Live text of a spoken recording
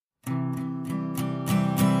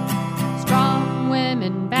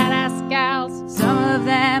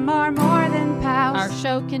them are more than pals. Our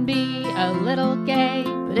show can be a little gay,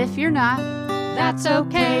 But if you're not, that's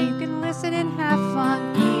okay. you can listen and have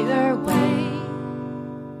fun either way.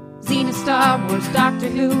 Xena, Star Wars, Doctor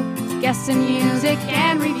Who, guests and music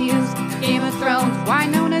and reviews. Game of Thrones,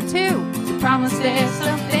 Winona too. So promise there's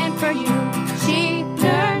something for you. She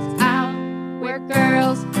nerds out. We're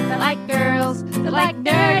girls that like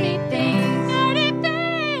nerdy things. Nerdy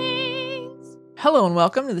things. Hello and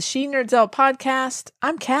welcome to the She Nerds Out podcast.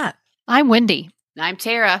 I'm Kat. I'm Wendy. I'm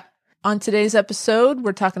Tara. On today's episode,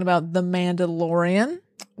 we're talking about The Mandalorian.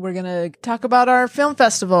 We're going to talk about our film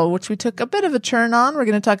festival, which we took a bit of a turn on. We're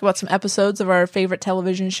going to talk about some episodes of our favorite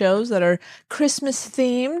television shows that are Christmas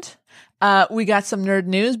themed. We got some nerd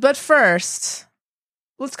news, but first,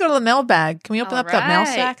 let's go to the mailbag. Can we open up that mail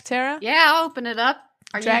sack, Tara? Yeah, I'll open it up.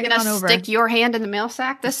 Are Drag you it going on to over. stick your hand in the mail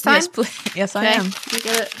sack this time? Yes, please. Yes, I am. Let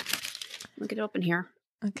me get it open here.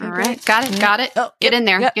 Okay, All great. right, got it, Yeah. got it. Oh, Get in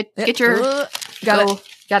there. yep, Get your. got it.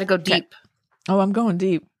 Got to go deep. Oh, I'm going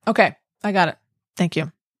deep. Okay, I got it. Thank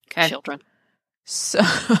you. Okay. Children. So,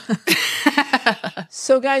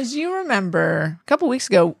 so guys, you remember a couple weeks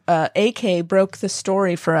ago, AK broke the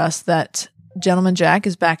story for us that Gentleman Jack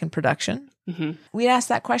is back in production. Mm-hmm. We asked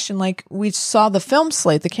that question, like we saw the film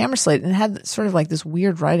slate, the camera slate, and it had sort of like this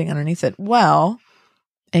weird writing underneath it. Well,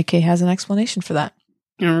 AK has an explanation for that.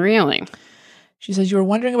 Really? She says, you were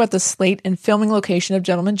wondering about the slate and filming location of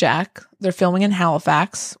Gentleman Jack. They're filming in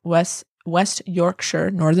Halifax, West Yorkshire,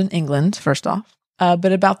 Northern England, first off.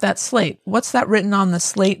 But about that slate, what's that written on the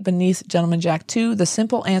slate beneath Gentleman Jack 2? The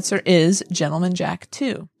simple answer is Gentleman Jack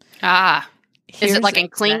 2. Ah. Is Here's- it like in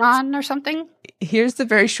Klingon or something? Here's the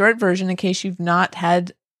very short version in case you've not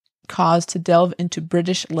had cause to delve into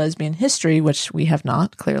British lesbian history, which we have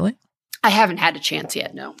not, clearly. I haven't had a chance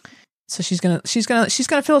yet, no. So she's gonna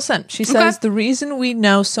fill us in. She says the reason we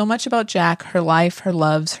know so much about Jack, her life, her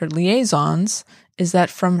loves, her liaisons, is that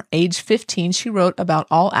from age 15 she wrote about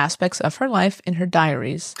all aspects of her life in her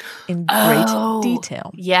diaries in great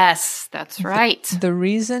detail. Yes, that's right. The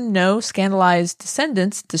reason no scandalized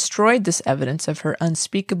descendants destroyed this evidence of her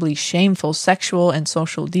unspeakably shameful sexual and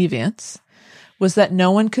social deviance was that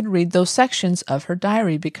no one could read those sections of her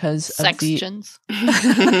diary because of the Sextions.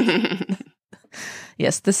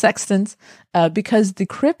 yes, the sextons, because the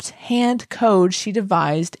crypt hand code she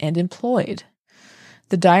devised and employed.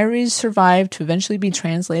 The diaries survived to eventually be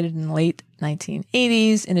translated in the late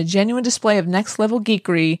 1980s. In a genuine display of next-level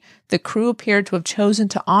geekery, the crew appeared to have chosen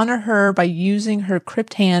to honor her by using her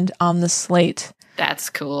crypt hand on the slate. That's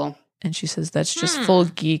cool. And she says, that's just full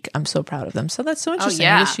geek. I'm so proud of them. So that's so interesting.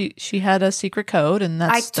 yeah. She had a secret code, and I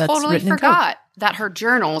that's totally written forgot that her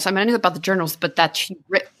journals, I mean, I knew about the journals, but that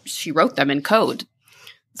she wrote them in code.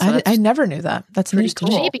 So in code. that's I never knew that. That's pretty news to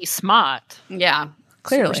cool. me. She'd be smart. Yeah.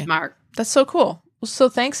 Clearly. Super smart. That's so cool. Well, so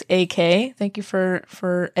thanks, AK. Thank you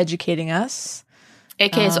for educating us.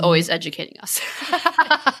 AK is always educating us.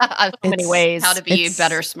 In many ways. How to be It's-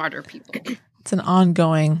 better, smarter people. It's an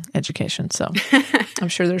ongoing education, so I'm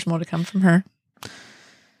sure there's more to come from her.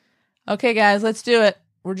 Okay, guys, let's do it.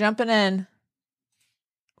 We're jumping in.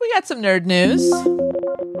 We got some nerd news.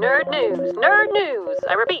 Nerd news, nerd news.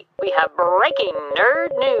 I repeat, we have breaking nerd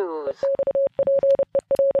news.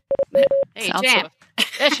 Hey, Sounds Jam.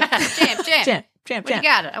 Jam. Jam. What you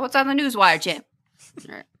got? What's on the news wire, Jam?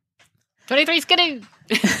 All right. 23 Skidoo.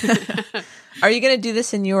 Are you going to do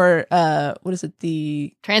this in your, what is it,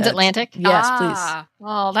 the... Transatlantic. Yes, Ah,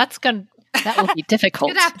 Well, that will be difficult.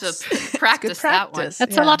 You'd have to practice that one. practice.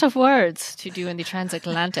 That's Yeah. a lot of words to do in the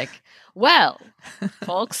transatlantic. Well,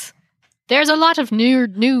 folks, there's a lot of new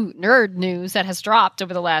nerd news that has dropped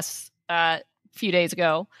over the last few days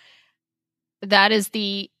ago. That is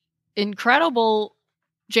the incredible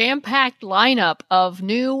jam-packed lineup of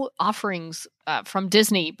new offerings from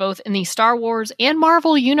Disney, both in the Star Wars and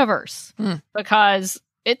Marvel universe, because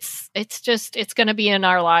it's going to be in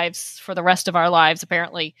our lives for the rest of our lives,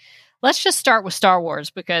 apparently. Let's just start with Star Wars,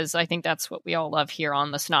 because I think that's what we all love here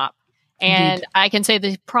on the Snop. And Indeed. I can say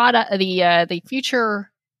the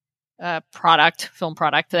future film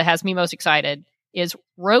product that has me most excited is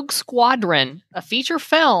Rogue Squadron, a feature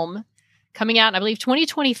film coming out in, I believe,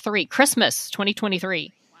 2023, Christmas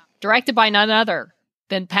 2023, directed by none other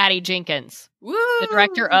than Patty Jenkins, Woo! the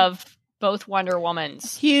director of both Wonder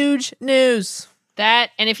Womans. Huge news.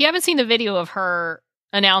 That, and if you haven't seen the video of her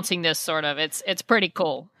announcing this, it's pretty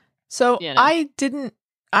cool. So You know.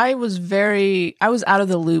 I was out of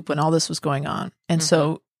the loop when all this was going on. And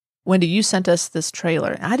so Wendy, you sent us this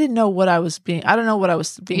trailer. I didn't know what I was being. I don't know what I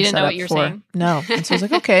was being. You didn't set know up what you were for. saying? No, and so I was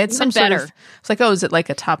like, okay, it's Even some better. sort of. It's like, oh, is it like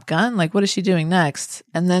a Top Gun? Like, what is she doing next?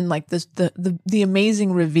 And then like this, the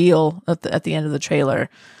amazing reveal at the end of the trailer.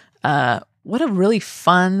 What a really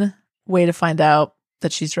fun way to find out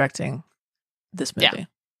that she's directing this movie. Yeah.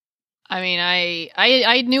 I mean,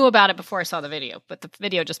 I knew about it before I saw the video, but the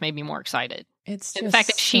video just made me more excited. It's The just fact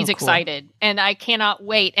that she's so cool. excited, and I cannot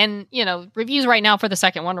wait. And reviews right now for the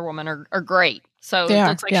second Wonder Woman are great. So They it are,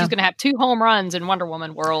 looks like yeah. she's going to have 2 home runs in Wonder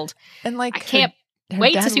Woman world. And like I can't her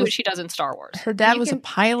wait dad to see what was- she does in Star Wars. Her dad You was a can-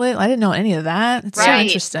 pilot. I didn't know any of that. It's so Right.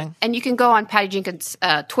 interesting. And you can go on Patty Jenkins'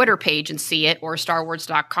 Twitter page and see it, or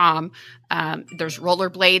StarWars.com. There's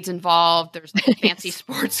rollerblades involved. There's like a fancy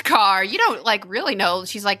sports car. You don't like really know.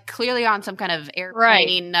 She's like clearly on some kind of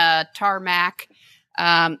airplane tarmac.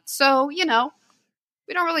 So we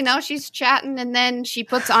don't really know. She's chatting, and then she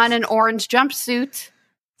puts on an orange jumpsuit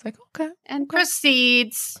It's like, okay. and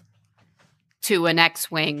proceeds to an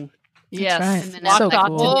X-wing. Yes, right. And then So it's like,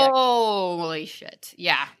 cool. holy shit!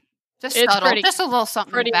 Yeah, just It's subtle, pretty- just a little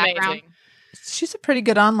something pretty in the background. amazing. She's a pretty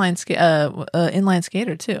good inline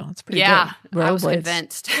skater too. It's pretty Yeah, good. I was Rollerblades.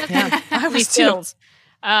 convinced. Yeah, I Many was too. skills.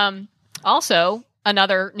 Also,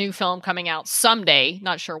 another new film coming out someday,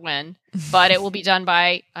 not sure when, but it will be done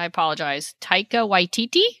by, I apologize, Taika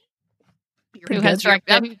Waititi, Pretty who has good.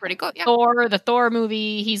 directed That'd be pretty good. Yeah. Thor, the Thor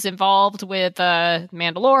movie. He's involved with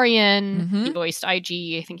Mandalorian. Mhm. He voiced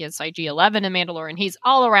IG, I think it's IG-11 in Mandalorian. He's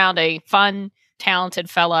all around a fun, talented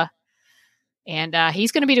fella. And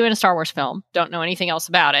he's going to be doing a Star Wars film. Don't know anything else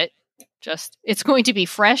about it. Just, it's going to be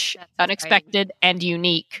fresh, That's unexpected, and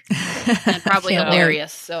unique. And probably Can't wait.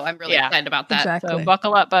 hilarious. So I'm really Yeah. excited about that. Exactly. So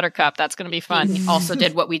buckle up, Buttercup. That's going to be fun. He also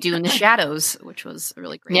did What We Do in the Shadows, which was a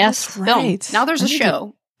really great Yes. film. Right. Now there's I a need to-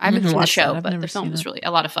 show. I haven't need to seen the watch that. show, I've but never the film seen was it. really a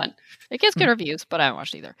lot of fun. It gets good reviews, but I haven't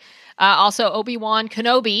watched either. Also, Obi-Wan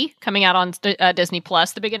Kenobi coming out on Disney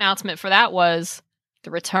Plus. The big announcement for that was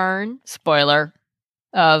the return, spoiler,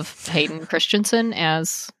 of Hayden Christensen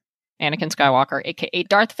as Anakin Skywalker, aka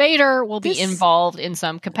Darth Vader, will be This- involved in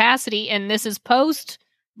some capacity. And this is post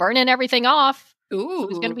burning everything off. Ooh.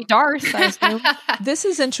 Who's going to be Darth, I assume? This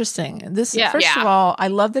is interesting. This Yeah. first Yeah. of all, I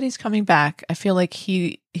love that he's coming back. I feel like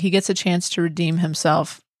he gets a chance to redeem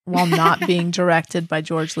himself while not being directed by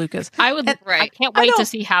George Lucas. I would. And- I Right. can't I wait to don't-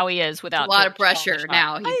 see how he is without a lot of George calling the pressure shots.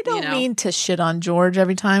 now. I don't mean to shit on George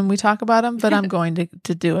every time we talk about him, but I'm going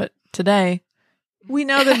to do it today. We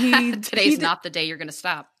know that he Today's he not the day you're going to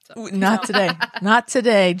stop. So. not today. Not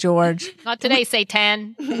today, George. Not today,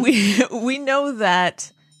 Satan. We know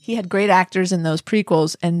that he had great actors in those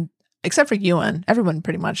prequels, and except for Ewan, everyone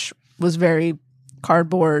pretty much was very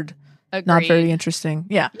cardboard, not Agreed. very interesting.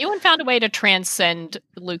 Yeah. Ewan found a way to transcend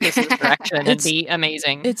Lucas's direction and It's- be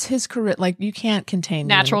amazing. It's his charisma. Like, you can't contain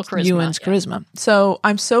Natural charisma, Ewan's yeah. charisma. So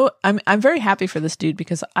I'm very happy for this dude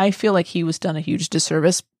because I feel like he was done a huge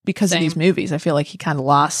disservice because of Same. these movies. I feel like he kind of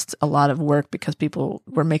lost a lot of work because people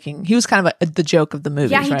were making. He was kind of the joke of the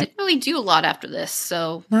movies, Yeah, he right? didn't really do a lot after this.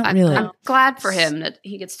 So Not really. I'm glad for him that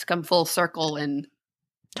he gets to come full circle. And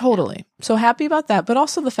Totally. So happy about that, but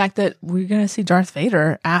also the fact that we're going to see Darth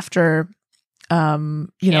Vader after. Can't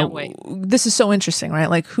wait. This is so interesting, right?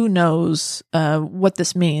 Like, who knows what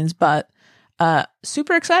this means, but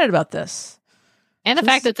super excited about this. And the This-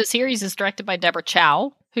 fact that the series is directed by Deborah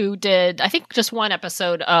Chow, who did, I think, just one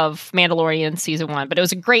episode of Mandalorian season 1, but it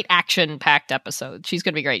was a great action-packed episode. She's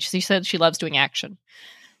going to be great. She said she loves doing action.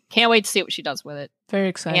 Can't wait to see what she does with it. Very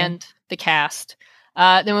exciting. And the cast.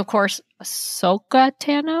 Then, of course, Ahsoka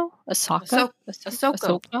Tano? Ahsoka?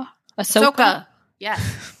 Ahsoka. Ahsoka.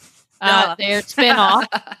 Yes. Their spin-off,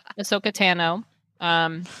 Ahsoka Tano.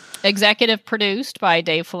 Executive produced by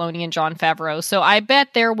Dave Filoni and Jon Favreau. So I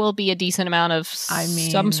bet there will be a decent amount of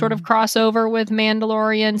some sort of crossover with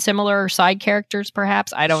Mandalorian, similar side characters,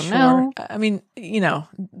 perhaps. I don't know. I mean,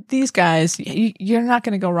 these guys, you're not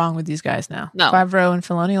going to go wrong with these guys now. No. Favreau and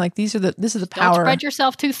Filoni, like this is the Don't power, spread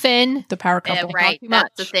yourself too thin. the power couple. Right. too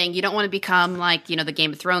That's the much. thing. You don't want to become like, the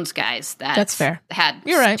Game of Thrones guys that That's fair. had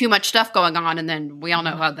You're right. too much stuff going on. And then we all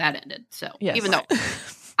know how that ended. So Yes. even though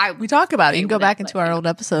We talk about it. You can Okay go with back it, into but, our old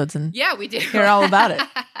episodes and yeah, we do. hear all about it.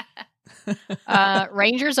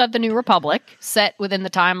 Rangers of the New Republic, set within the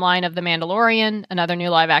timeline of The Mandalorian, another new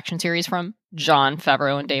live-action series from Jon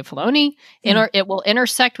Favreau and Dave Filoni. It will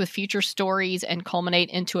intersect with future stories and culminate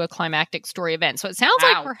into a climactic story event. So it sounds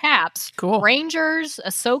Wow. like perhaps Cool. Rangers,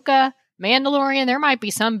 Ahsoka, Mandalorian, there might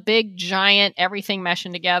be some big, giant, everything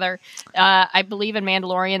meshing together. I believe in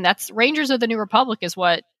Mandalorian, that's Rangers of the New Republic is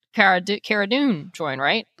what Cara Dune joined,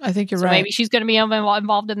 right? I think you're So right. maybe she's going to be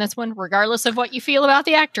involved in this one, regardless of what you feel about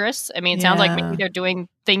the actress. I mean, it sounds like Yeah. maybe they're doing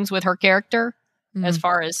things with her character. As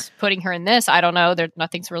far as putting her in this, I don't know.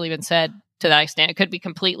 Nothing's really been said to that extent. It could be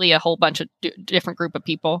completely a whole bunch of different group of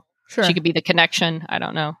people. Sure. She could be the connection. I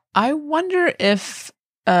don't know. I wonder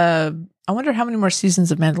how many more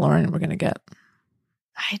seasons of Mandalorian we're going to get.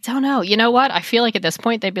 I don't know. You know what? I feel like at this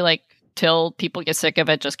point they'd be like, till people get sick of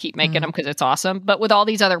it, just keep making them because it's awesome. But with all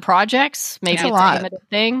these other projects, maybe it's a limited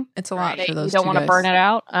thing. It's a lot for those. You don't want to burn it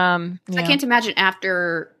out. I can't imagine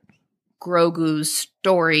after Grogu's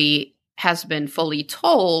story has been fully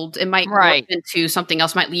told, it might morph into something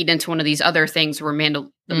else, might lead into one of these other things where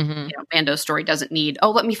Mando's story doesn't need,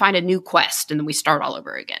 let me find a new quest, and then we start all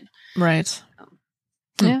over again. Right.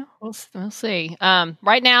 Yeah, we'll see.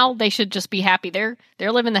 Right now, they should just be happy. They're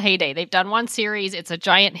living the heyday. They've done one series. It's a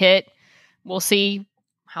giant hit. We'll see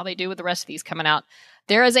how they do with the rest of these coming out.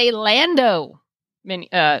 There is a Lando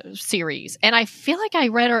series, and I feel like I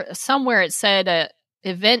read somewhere it said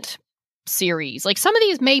event series. Like some of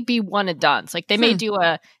these may be one and done. Like they may do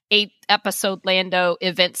a 8-episode Lando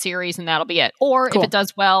event series, and that'll be it. Or if it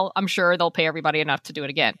does well, I'm sure they'll pay everybody enough to do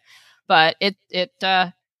it again. But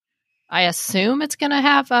I assume it's going to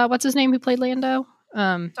have what's his name who played Lando?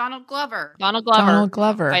 Donald Glover. Donald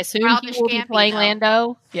Glover. I assume he will be playing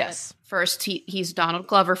Lando. Yes. First, he's Donald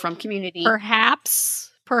Glover from Community.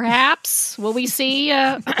 Perhaps will we see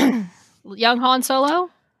young Han Solo?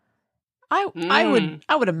 I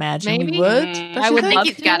would imagine Maybe. he would. I would think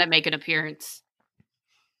he's got to make an appearance.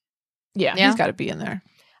 Yeah, he's got to be in there.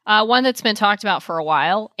 One that's been talked about for a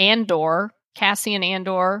while, Andor, Cassian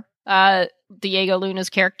Andor, Diego Luna's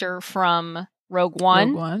character from Rogue One.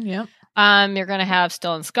 Rogue One, yeah. You're going to have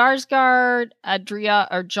Stellan Skarsgård, Adria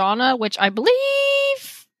Arjona, which I believe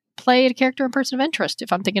played a character in Person of Interest,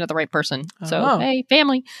 if I'm thinking of the right person. So, hey,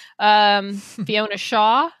 family. Fiona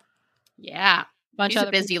Shaw. Yeah. Bunch She's of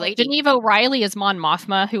a busy lady. Genevieve O'Reilly is Mon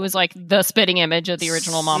Mothma, who was like the spitting image of the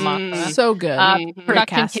original Mon Mothma. So good.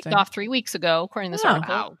 Production kicked off 3 weeks ago, according to this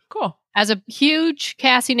article. Wow. Cool. As a huge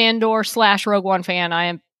Cassian Andor / Rogue One fan, I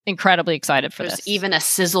am incredibly excited for There's this. even a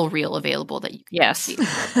sizzle reel available that you can see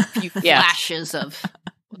a few flashes of.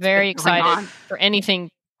 Very excited for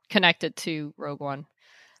anything connected to Rogue One.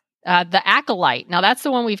 The Acolyte. Now that's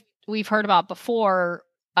the one we've heard about before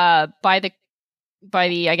by the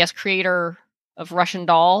I guess creator of Russian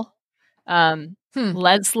Doll,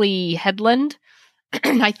 Leslie Headland.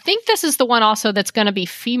 I think this is the one also that's going to be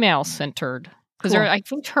female centered. Because I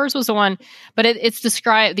think hers was the one, but it's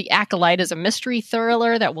described, The Acolyte, as a mystery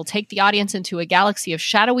thriller that will take the audience into a galaxy of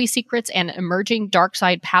shadowy secrets and emerging dark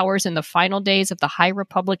side powers in the final days of the High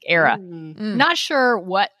Republic era. Not sure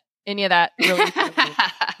what any of that really means.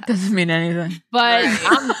 Doesn't mean anything. But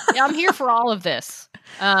I'm here for all of this.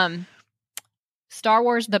 Star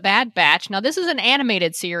Wars The Bad Batch. Now, this is an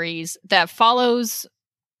animated series that follows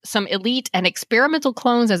some elite and experimental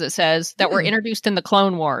clones, as it says, that were introduced in the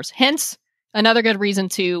Clone Wars. Hence, another good reason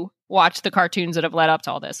to watch the cartoons that have led up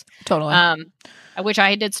to all this. Totally. Which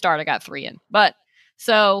I did start. I got 3 in. But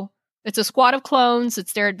so it's a squad of clones.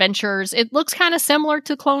 It's their adventures. It looks kind of similar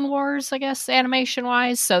to Clone Wars, I guess, animation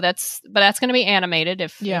wise. So that's going to be animated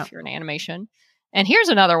if you're in animation. And here's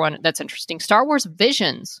another one that's interesting. Star Wars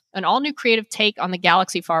Visions, an all-new creative take on the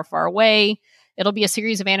galaxy far, far away. It'll be a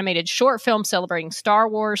series of animated short films celebrating Star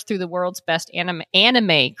Wars through the world's best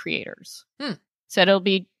anime creators. Said it'll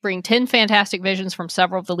bring 10 fantastic visions from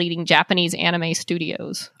several of the leading Japanese anime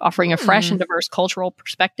studios, offering a fresh and diverse cultural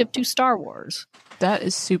perspective to Star Wars. That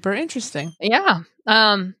is super interesting. Yeah.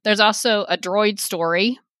 There's also a droid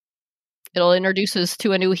story. It'll introduce us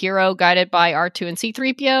to a new hero guided by R2 and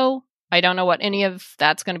C-3PO. I don't know what any of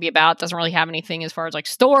that's going to be about. Doesn't really have anything as far as like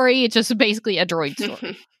story. It's just basically a droid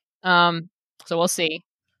story. So we'll see.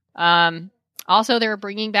 Also, they're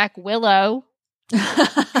bringing back Willow.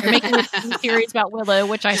 They're making a series about Willow,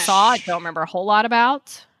 which I saw. I don't remember a whole lot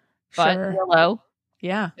about, but Willow,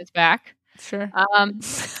 is back. Sure.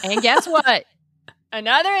 And guess what?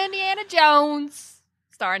 Another Indiana Jones,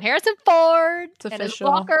 starring Harrison Ford and his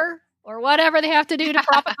Walker, or whatever they have to do to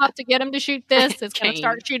prop him up to get him to shoot this. It's going to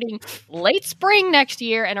start shooting late spring next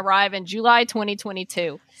year and arrive in July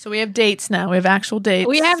 2022. So we have dates now. We have actual dates.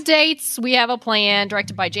 We have dates. We have a plan.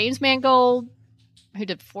 Directed by James Mangold, who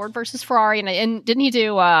did Ford versus Ferrari, and didn't he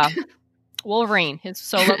do Wolverine, his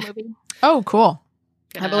solo movie? Oh, cool.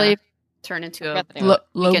 I believe. Turn into a Logan?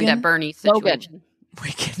 Weekend at Bernie's situation.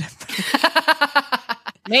 Weekend at Bernie's.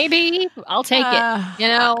 Maybe. I'll take it. You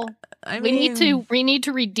know, we need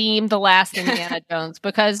to redeem the last Indiana Jones,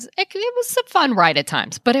 because it was a fun ride at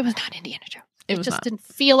times, but it was not Indiana Jones. It just didn't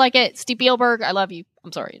feel like it. Steve Spielberg, I love you.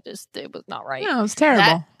 I'm sorry, it was not right. No, it was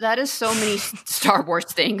terrible. That is so many Star Wars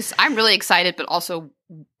things. I'm really excited, but also,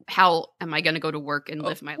 how am I going to go to work and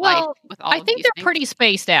live my life Well, with all I of think these they're things? pretty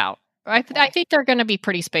spaced out. I think they're going to be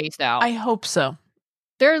pretty spaced out. I hope so.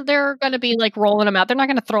 They're going to be like rolling them out. They're not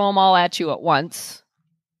going to throw them all at you at once.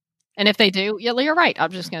 And if they do, you're right.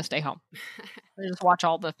 I'm just going to stay home. I just watch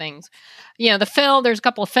all the things. The film. There's a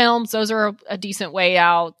couple of films. Those are a decent way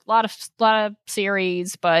out. A lot of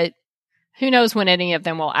series, but who knows when any of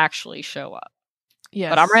them will actually show up. Yes.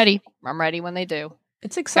 But I'm ready. I'm ready when they do.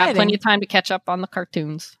 It's Got exciting. plenty of time to catch up on the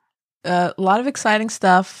cartoons. A lot of exciting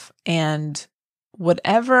stuff, and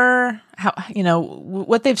whatever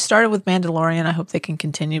what they've started with Mandalorian, I hope they can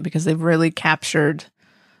continue, because they've really captured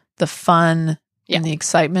the fun and the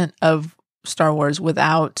excitement of Star Wars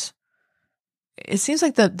without. It seems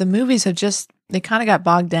like the movies have they kind of got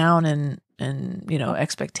bogged down in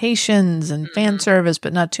expectations and fan service,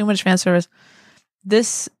 but not too much fan service.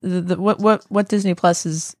 What Disney Plus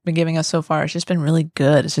has been giving us so far has just been really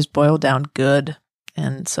good. It's just boiled down good.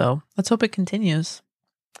 And so let's hope it continues.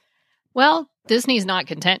 Well, Disney's not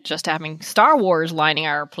content just having Star Wars lining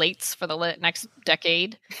our plates for the next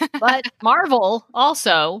decade, but Marvel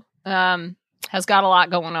also has got a lot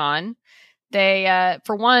going on. They,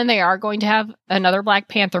 for one, they are going to have another Black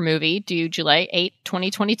Panther movie due July 8,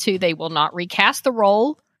 2022. They will not recast the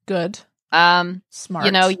role. Good. Smart.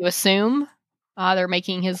 You assume they're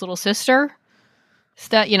making his little sister,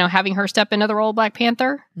 having her step into the role of Black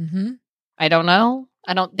Panther. Mm-hmm. I don't know.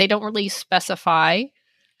 They don't really specify.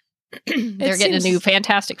 They're getting a new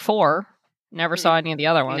Fantastic Four. Never saw any of the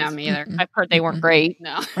other ones. No, me either. I've heard they weren't great.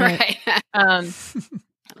 No, Right. right.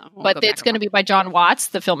 But it's going to be by John Watts,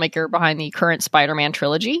 the filmmaker behind the current Spider-Man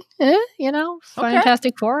trilogy.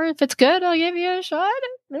 Fantastic Four. If it's good, I'll give you a shot.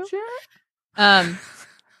 Sure.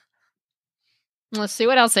 Let's see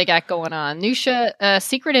what else they got going on. Nusha,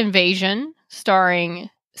 Secret Invasion, starring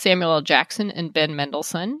Samuel L. Jackson and Ben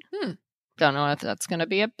Mendelsohn. Don't know what that's going to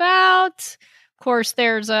be about. Of course,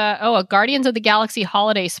 there's a Guardians of the Galaxy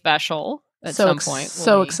holiday special at some point.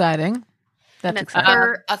 So exciting. That's and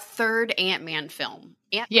exciting. a third Ant-Man film.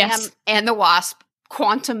 Ant-Man Yes. and the Wasp,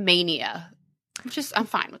 Quantum Mania. I'm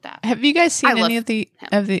fine with that. Have you guys seen I any of the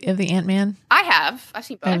Ant-Man? I've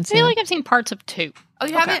seen both. I feel like I've seen parts of 2. Oh,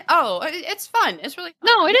 you haven't? Oh, it's fun. It's really fun.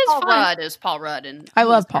 No, it is Paul fun. Rudd is Paul Rudd, and I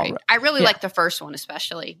love he's Paul great. Rudd. I really Yeah. like the first one,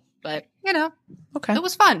 especially. But Okay. it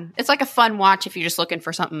was fun. It's like a fun watch if you're just looking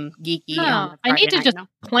for something geeky. No, on a I need Friday to night, just you know?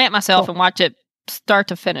 plant myself Cool. and watch it start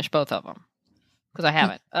to finish, both of them, because I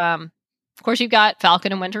haven't. Of course, you've got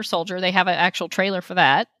Falcon and Winter Soldier. They have an actual trailer for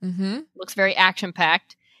that. Mm-hmm. Looks very action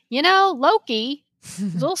packed. Loki, I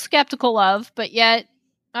was a little skeptical of, but yet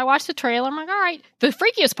I watched the trailer. I'm like, all right. The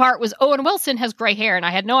freakiest part was Owen Wilson has gray hair, and I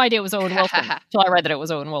had no idea it was Owen Wilson until I read that it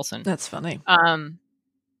was Owen Wilson. That's funny.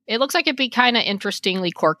 It looks like it'd be kind of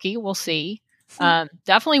interestingly quirky. We'll see.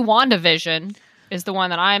 Definitely WandaVision is the one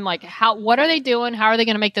that I'm like, what are they doing? How are they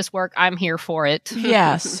going to make this work? I'm here for it.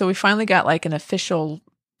 Yeah. So we finally got like an official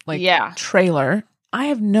trailer. I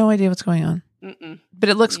have no idea what's going on, Mm-mm. but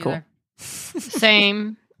it looks Me cool. either.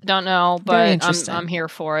 Same. Don't know, Very but interesting. I'm here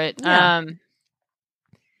for it. Yeah.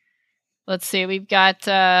 Let's see. We've got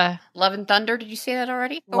Love and Thunder. Did you say that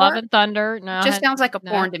already? Love Thor? and Thunder. No, Just sounds like a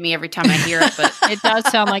no. porn to me every time I hear it. But It does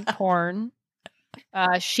sound like porn.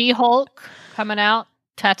 She-Hulk coming out.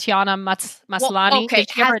 Tatiana Maslany. Well, okay,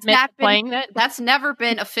 Did she ever has admit that to been- playing that? that's never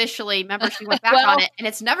been officially. Remember, she went back Well- on it, and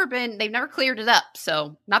they've never cleared it up.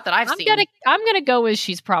 So not that I've I'm seen. gonna go with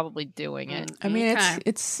she's probably doing it. I mean, Okay.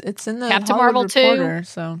 it's in the Captain Hollywood Marvel 2. Reporter,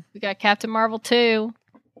 so We got Captain Marvel 2,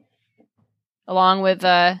 along with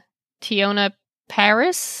Tiona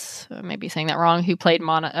Paris. I may be saying that wrong. Who played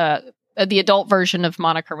the adult version of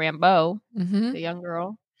Monica Rambeau, mm-hmm. the young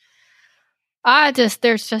girl.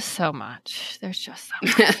 There's just so much. There's just so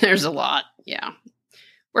much. There's a lot. Yeah,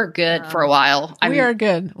 we're good for a while. we are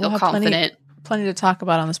good. We'll Feel have confident. plenty to talk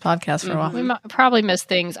about on this podcast for a while. We might probably miss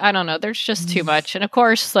things. I don't know. There's just too much. And of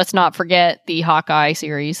course, let's not forget the Hawkeye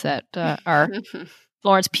series that our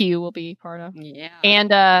Florence Pugh will be part of, Yeah,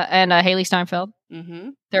 and Haley Steinfeld. mm-hmm.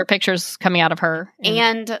 There are pictures coming out of her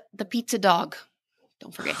and the pizza dog.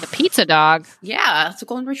 Don't forget the pizza dog. Yeah, it's a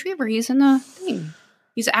golden retriever. He's in the thing.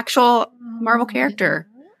 He's an actual Marvel character.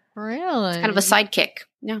 Really? Kind of a sidekick.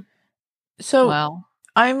 Yeah. So Well,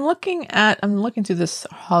 I'm looking through this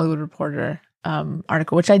Hollywood Reporter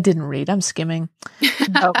article, which I didn't read. I'm skimming.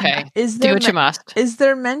 okay. Is Do there what you must. is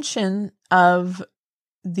there mention of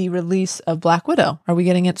the release of Black Widow? Are we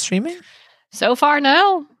getting it streaming? So far,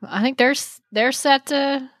 no. I think they're set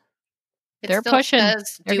to. It They're still pushing.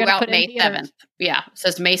 says They're due gonna out put it in May theaters. 7th. Yeah. It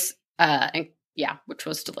says May which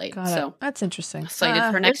was delayed. Got So it. That's interesting. excited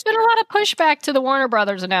for There's next been year. a lot of pushback to the Warner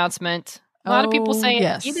Brothers announcement. A lot of people Oh, saying,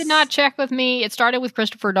 yes. you did not check with me. It started with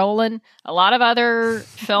Christopher Nolan. A lot of other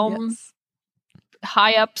film Yes.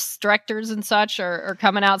 high-ups, directors and such are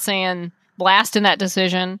coming out saying, blasting that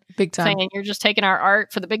decision, Big time. saying you're just taking our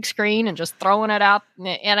art for the big screen and just throwing it out.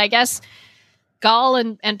 And I guess Gall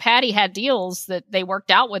and Patty had deals that they worked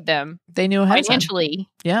out with them They knew ahead of time. financially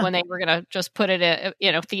Yeah. when they were going to just put it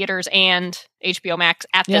in, theaters and HBO Max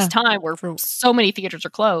at Yeah. this time where For so many theaters are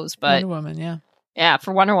closed. But Wonder Woman, yeah. yeah,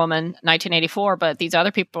 for Wonder Woman, 1984. But these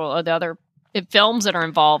other people, the other films that are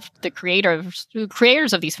involved, the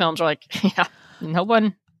creators of these films are like, yeah, no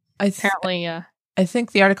one apparently. I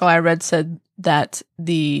think the article I read said that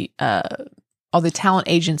all the talent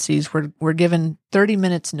agencies were given 30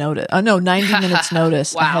 minutes notice. 90 minutes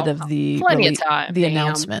notice Wow. ahead of the Plenty of time. the Damn.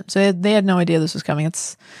 announcement. So they had no idea this was coming.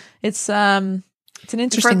 It's an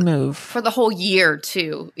interesting move. For the whole year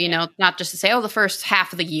too, not just to say, the first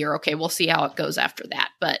half of the year, okay, we'll see how it goes after that.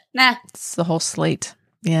 But nah, It's the whole slate.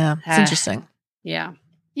 Yeah, it's interesting. yeah.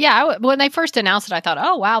 Yeah, when they first announced it, I thought,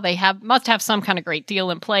 "Oh wow, they must have some kind of great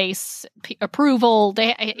deal in place, approval."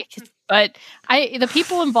 But the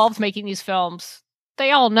people involved making these films,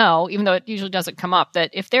 they all know, even though it usually doesn't come up,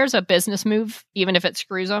 that if there's a business move, even if it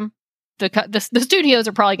screws them, the studios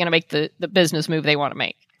are probably going to make the business move they want to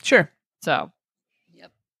make. Sure. So,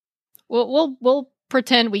 Yep. we'll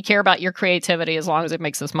pretend we care about your creativity as long as it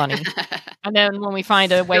makes us money, and then when we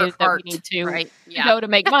find a way Your that art, we need to right? Yeah. go to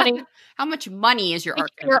make money, How much money is your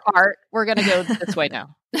art? your art, we're going to go this way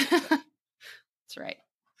now. That's right.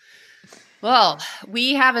 Well,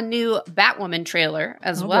 we have a new Batwoman trailer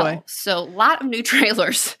as Oh, well. boy. So a lot of new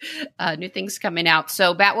trailers, new things coming out.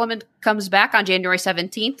 So Batwoman comes back on January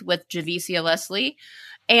 17th with Javicia Leslie.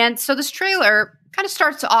 And so this trailer kind of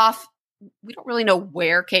starts off, we don't really know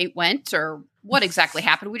where Kate went or what exactly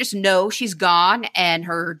happened. We just know she's gone and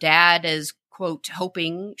her dad is, quote,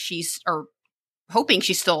 hoping she's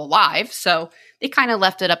still alive. So they kind of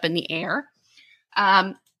left it up in the air.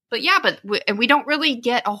 But we don't really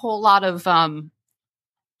get a whole lot of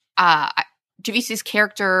Javicia's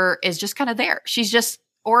character is just kind of there. She's just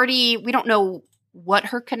already, we don't know what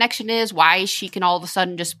her connection is, why she can all of a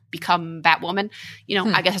sudden just become Batwoman.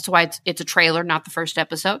 I guess that's why it's a trailer, not the first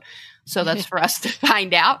episode. So that's for us to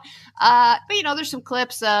find out. But there's some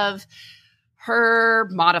clips of her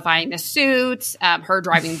modifying the suit, her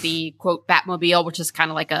driving the quote Batmobile, which is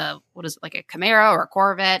kind of like a Camaro or a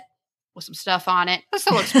Corvette with some stuff on it. This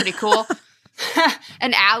still looks pretty cool.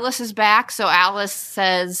 And Alice is back. So Alice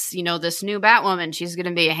says, this new Batwoman, she's going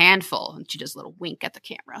to be a handful. And she does a little wink at the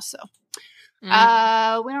camera. So we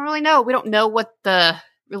don't really know. We don't know what the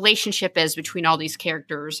relationship is between all these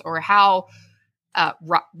characters or how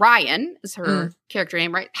Ryan is her character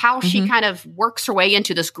name, right? How she kind of works her way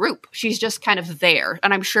into this group. She's just kind of there.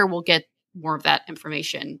 And I'm sure we'll get more of that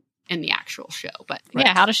information in the actual show. But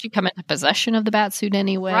Yeah, how does she come into possession of the Batsuit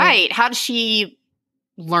anyway? right. How does she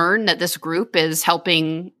learn that this group has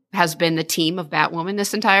been the team of Batwoman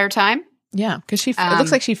this entire time? Yeah, because it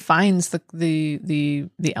looks like she finds the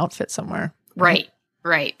outfit somewhere. Right.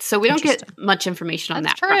 So we don't get Interesting. much information on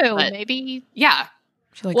That's that. true. front, but Maybe. yeah.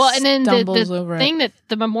 She like Well, and then stumbles the over thing it. that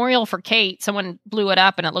the memorial for Kate, someone blew it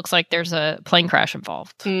up, and it looks like there's a plane crash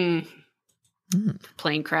involved. Mm. Mm.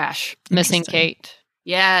 Plane crash. Missing Interesting. Kate.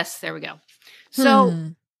 Yes, there we go. So Hmm.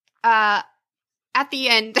 at the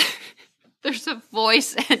end, there's a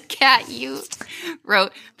voice, and Kat, you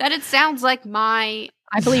wrote that it sounds like my.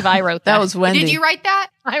 I believe I wrote that. that was Wendy. Did you write that?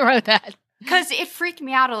 I wrote that. Because it freaked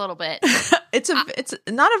me out a little bit. it's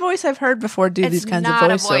not a voice I've heard before do It's these kinds of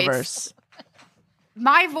not a voiceovers. voice.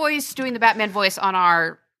 My voice doing the Batman voice on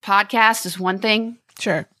our podcast is one thing,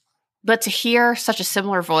 Sure. but to hear such a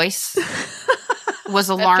similar voice was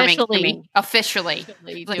alarming to me. Officially.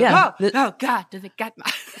 Like, Yeah, oh God, did they got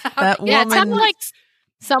my That Yeah, it woman. sounded like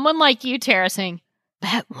someone like you, Tara, saying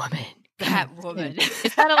Batwoman. Batwoman?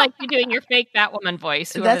 It's kind of like you doing your fake Batwoman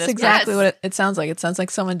voice. whoever That's this exactly Yes. what it sounds like. It sounds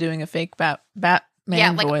like someone doing a fake Batman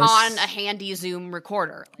Yeah, like voice. on a handy Zoom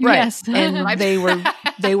recorder. Right. Yes. And Right.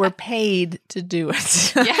 they were paid to do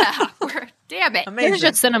it. Yeah, damn it. Amazing. They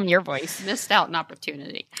just send them your voice. Missed out an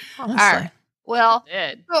opportunity. Honestly. All right. Well,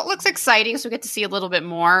 Did. it looks exciting, so we get to see a little bit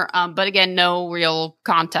more. But again, no real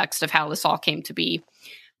context of how this all came to be.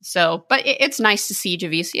 So, but it's nice to see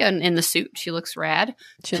Javicia in the suit. She looks rad.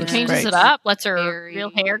 She She looks changes great. it up, lets her Very- real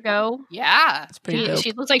hair go. Yeah. It's pretty She, dope.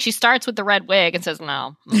 she looks like she starts with the red wig and says,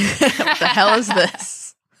 "No." what the hell is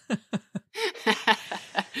this? And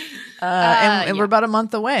yeah. we're about a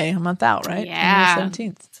month out, right? Yeah. On the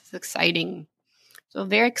 17th. It's exciting. So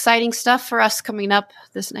very exciting stuff for us coming up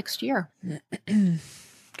this next year.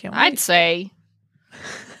 Can't I'd wait. say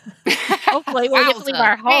hopefully we'll get to leave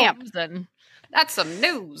our Wowza. homes, and That's some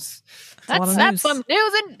news. a lot of that's news. some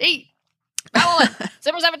news indeed. Batwoman,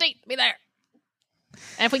 December 17th, be there.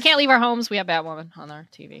 And if we can't leave our homes, we have Batwoman on our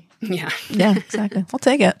TV. Yeah. Yeah, exactly. We'll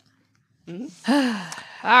take it.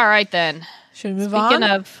 All right, then. Should we move Speaking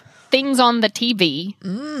on? of things on the TV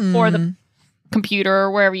or the computer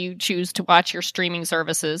or wherever you choose to watch your streaming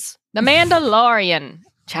services, The Mandalorian,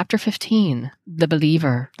 Chapter 15, The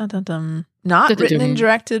Believer. Dun, dun, dun. Not Dun, dun, written and dun.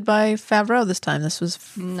 directed by Favreau this time. This was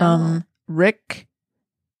from No. Rick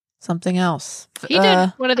something else. He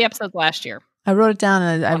did one of the episodes last year. I wrote it down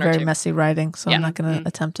and I have One or very two. messy writing, so Yeah. I'm not going to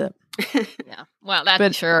attempt it. Yeah. Well, that's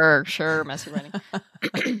But- sure, messy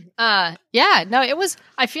writing. Yeah, no, it was,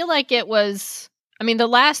 I feel like it was, I mean, the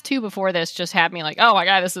last two before this just had me like, oh my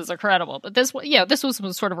God, this is incredible. But this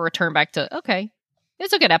was sort of a return back to, okay,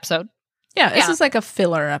 it's a good episode. Yeah, this Yeah. is like a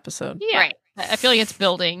filler episode. Yeah. Right. I feel like it's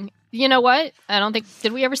building. You know what? I don't think,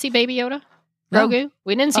 did we ever see Baby Yoda? No. Grogu?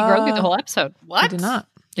 We didn't see Grogu the whole episode. What? I did not.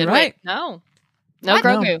 Did You're we? right. No. No What?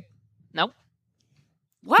 Grogu. Nope.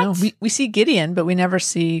 What? No, we see Gideon, but we never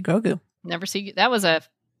see Grogu. Never see. That was a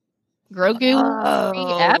Grogu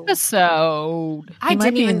Oh. episode. I He might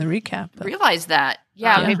didn't be even in the recap. Though. realize that.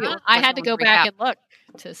 Yeah, Yeah. maybe I had to go back and look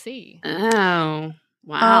to see. Oh,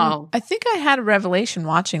 wow. I think I had a revelation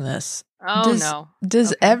watching this. Oh Does- no.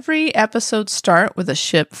 Does Okay. every episode start with a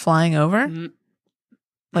ship flying over, Mm.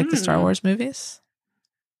 like the Star Mm. Wars movies?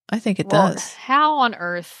 I think it Well, does. how on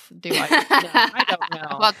earth do I? No, I don't know.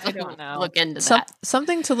 I'll have to I don't know. Look into Some, that.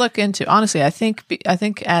 something to look into. Honestly, I think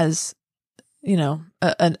as you know,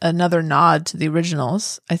 another nod to the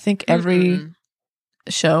originals. I think every Mhm.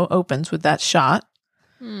 show opens with that shot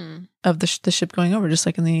Hmm. of the ship going over, just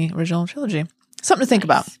like in the original trilogy. Something to think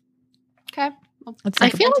about. Okay. Well, Let's I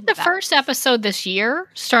think feel about like the that. first episode this year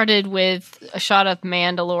started with a shot of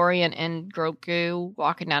Mandalorian and Grogu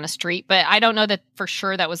walking down a street, but I don't know that for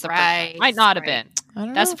sure that was the Right, first. Might not have right. been. I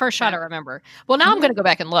don't That's know. the first shot I remember. Well, now I'm going to go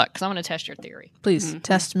back and look because I'm going to test your theory. Please Mhm.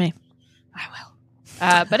 test me. I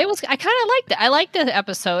will. But it was. I kind of liked it. I liked the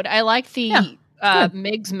episode. I liked the Yeah, good.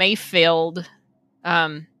 Miggs Mayfield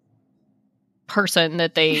person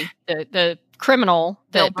that they the criminal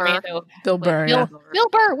that Bill Burr. Mando- Bill Burr. Yeah. Bill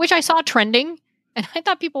Burr, which I saw trending, and I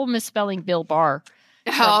thought people were misspelling Bill Barr.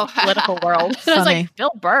 Oh, From the political world. I was Funny. like,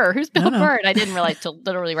 Bill Burr? Who's Bill No. Burr? And I didn't realize till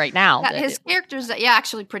literally right now. Yeah, that his character's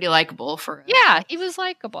actually pretty likable for yeah, he was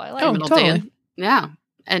likable. I like Oh, him. criminal totally. Dan. Yeah.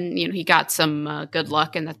 And he got some good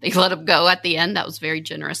luck and that they let him go at the end. That was very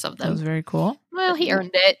generous of That was them. very cool. Well, he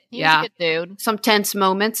earned it. He Yeah. was a good dude. Some tense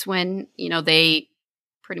moments when, they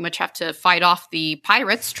pretty much have to fight off the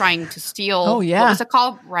pirates trying to steal. Oh, yeah. What was it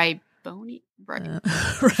called? Riboni?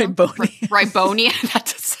 Right, Boney. Riboni.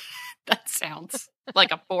 That sounds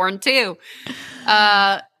like a foreign too.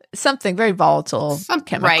 Something very volatile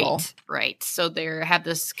chemical. Right. So they have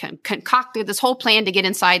this concocted this whole plan to get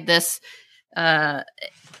inside this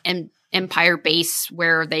Empire base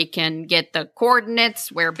where they can get the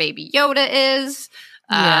coordinates where Baby Yoda is.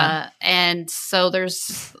 Yeah. And so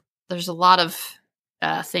there's a lot of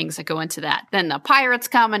things that go into that. Then the pirates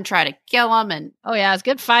come and try to kill him, and Oh yeah, it's a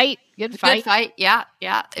good fight. Good fight. good fight. Yeah.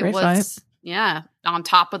 It Great was. Yeah, on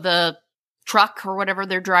top of the truck or whatever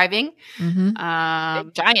they're driving. Mm-hmm.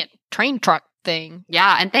 Big giant train truck thing.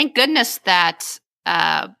 Yeah, and thank goodness that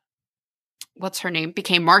what's her name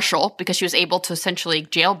became Marshall because she was able to essentially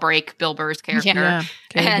jailbreak Bill Burr's character. Yeah.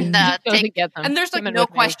 And Go to get them. and there's like Come in no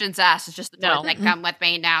with me. questions asked. It's just the No. no. Like, come with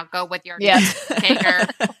me now. Go with your Yeah. take her.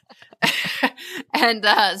 And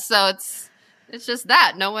so it's just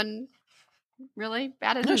that no one really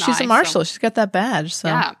batted No, an she's eye, a marshal. so- She's got that badge. So,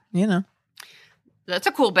 Yeah. That's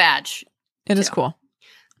a cool badge. it is Yeah. cool.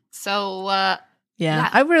 So Yeah. Yeah.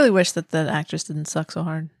 I really wish that the actress didn't suck so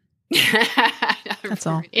hard. That's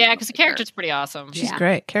all. Yeah, because the character's pretty awesome. She's Yeah.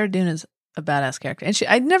 great. Cara Dune is a badass character. And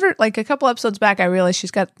I never, like a couple episodes back, I realized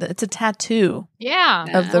it's a tattoo Yeah,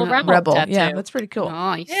 of the little rebel. tattoo. Yeah, that's pretty cool.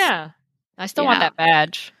 Nice. Yeah, I still want Yeah. that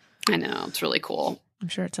badge. I know it's really cool. I'm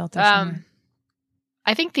sure it's out there somewhere.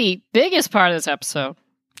 I think the biggest part of this episode,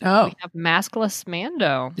 Oh, we have maskless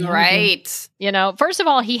Mando. Yeah, Right. First of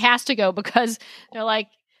all, he has to go because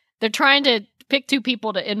they're trying to pick two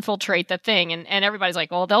people to infiltrate the thing, and everybody's like,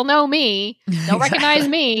 well, they'll know me, they'll recognize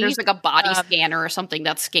me. There's like a body Um, scanner or something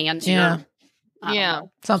that scans Yeah. your I don't Yeah.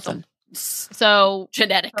 know, something. So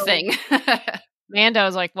genetic So- thing.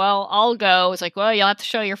 Mando's like, well, I'll go. It's like, well, you'll have to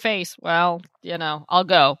show your face. Well, I'll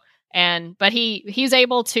go. But he's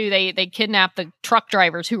able to. They kidnap the truck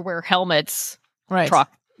drivers who wear helmets. Right. Truck.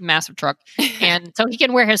 massive truck, and so he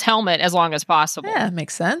can wear his helmet as long as possible. Yeah,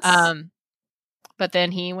 makes sense. But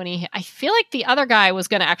then I feel like the other guy was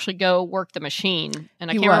going to actually go work the machine,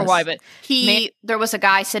 and I He can't remember was. why, but There was a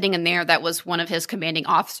guy sitting in there that was one of his commanding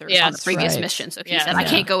officers on the Yes, previous right. mission. So he Yes. said, I Yeah.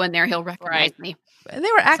 can't go in there. He'll recognize me. And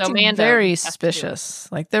they were acting Mando very has to do it.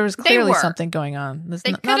 suspicious. Like there was clearly were. something going on. There's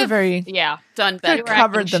They not a could've- very yeah, Done could better. have were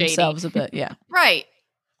covered acting shady. themselves a bit. Yeah, Right.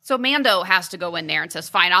 So Mando has to go in there and says,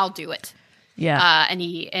 fine, I'll do it. yeah.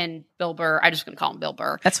 And Bill Burr, I'm just going to call him Bill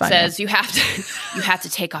Burr. That's fine, Says you have to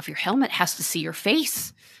take off your helmet. Has to see your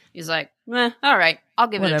face. He's like, all right, I'll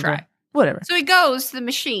give it a Whatever. try. Whatever. So he goes to the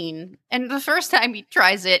machine, and the first time he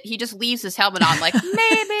tries it, he just leaves his helmet on. Like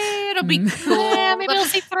maybe it'll be cool. yeah, maybe we'll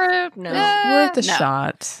see through. No, Worth a no.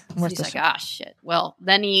 shot. Worth He's a like, shot. ah, shit. Well,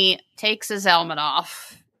 then he takes his helmet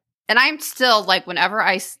off, and I'm still like, whenever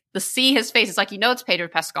I see his face, it's like it's Pedro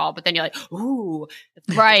Pascal, but then you're like, ooh,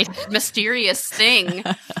 right. mysterious thing.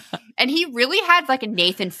 And he really had like a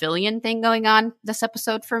Nathan Fillion thing going on this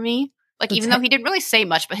episode for me. Like, even though he didn't really say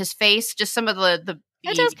much, but his face, just some of the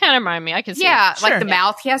It does kind of remind me. I can see. yeah, it. like Sure. the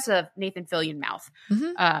mouth. He has a Nathan Fillion mouth.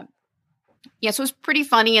 Mhm. Yeah, so it was pretty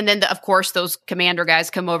funny. And then, of course, those commander guys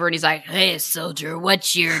come over and he's like, hey, soldier,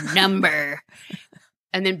 what's your number?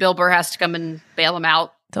 And then Bill Burr has to come and bail him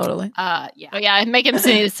out. Totally. Yeah. But yeah, make him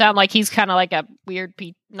sound like he's kind of like a weird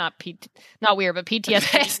not weird, but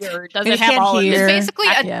PTSD or doesn't He have can't all of hear. his. He's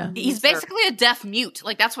basically Yeah. he's basically a deaf mute.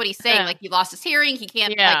 Like, that's what he's saying. Yeah. Like, he lost his hearing. He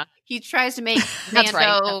can't, Yeah. like, he tries to make That's right,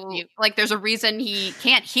 Mando, deaf mute. like, there's a reason he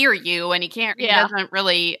can't hear you and he Yeah. doesn't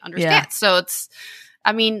really understand. Yeah. So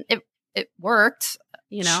it worked,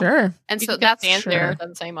 Sure. And He so just that's stands sure. there,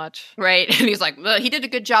 doesn't say much. right. And he's like, well, he did a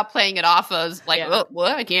good job playing it off. I was like, Yeah. oh,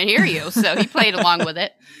 what? I can't hear you. So he played along with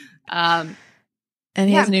it. And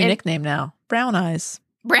he Yeah, has a new and- nickname now. Brown Eyes.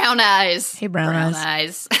 Brown eyes. Hey, Brown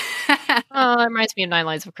eyes. Oh, it reminds me of 9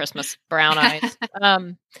 Lives of Christmas. Brown eyes.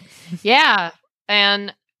 Yeah,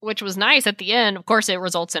 and which was nice at the end. Of course, it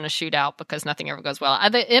results in a shootout because nothing ever goes well.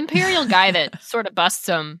 The Imperial guy that sort of busts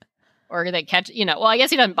him, or that well, I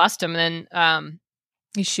guess he doesn't bust him. Then,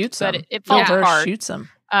 He shoots but him. it falls Bill Burr apart. shoots him.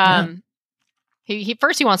 He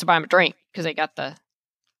first he wants to buy him a drink because they got the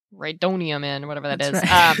Rhydonium in, whatever that That's is.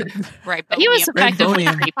 right. Right. But he was effectively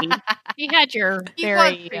Rhydonium. creepy. He had your He very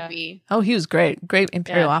was creepy. Oh, he was great. Great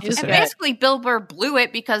Imperial Yeah, he was officer. And basically, Bill Burr blew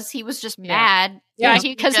it because he was just Yeah. mad. yeah, he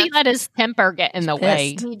because he just- let his temper get in the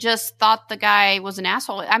way. pissed. He just thought the guy was an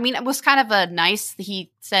asshole. I mean, it was kind of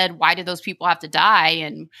he said, why did those people have to die?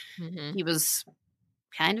 And Mhm. he was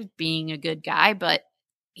kind of being a good guy, but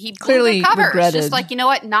he blew Clearly the cover. It's regretted. just like, you know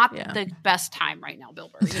what? Not Yeah. the best time right now, Bill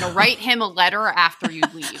Burr. Write him a letter after you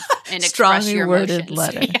leave and express Strongly your worded emotions.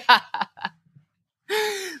 letter. Yeah.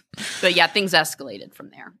 But yeah, things escalated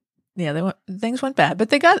from there. Yeah, things went bad, but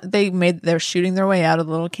they're shooting their way out of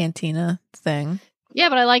the little cantina thing. Yeah,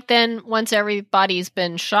 but I like then once everybody's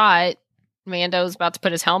been shot, Mando's about to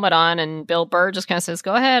put his helmet on, and Bill Burr just kind of says,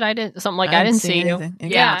 "Go ahead." I didn't see you. anything.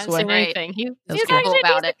 And Yeah, I walks didn't see away. Right. anything. He was he's cool actually a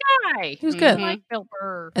about decent it. guy. He was good. I like Bill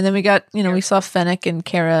Burr. And then we got, we saw Fennec and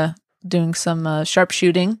Kara doing some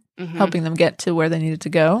sharpshooting, Mhm. helping them get to where they needed to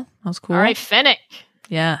go. That was cool. All right, Fennec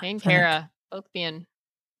Yeah. and Fennec. Kara both being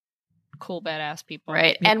cool, badass people.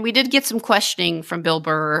 Right. And we did get some questioning from Bill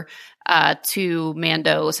Burr to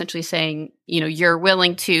Mando, essentially saying, you're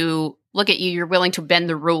willing to you're willing to bend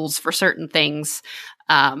the rules for certain things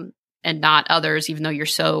and not others, even though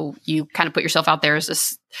you kind of put yourself out there as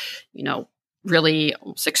this, really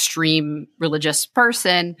almost extreme religious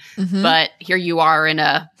person. Mhm. But here you are in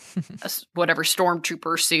a whatever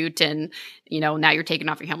stormtrooper suit and, now you're taking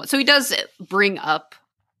off your helmet. So he does bring up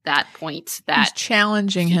that point He's that,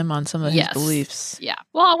 challenging him on some of his Yes. beliefs. yeah.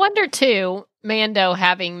 Well, I wonder too, Mando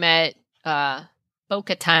having met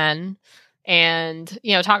Bo-Katan and,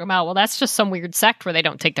 talking about, well, that's just some weird sect where they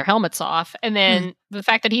don't take their helmets off. And then the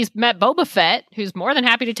fact that he's met Boba Fett, who's more than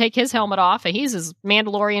happy to take his helmet off, and he's as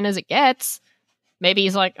Mandalorian as it gets. Maybe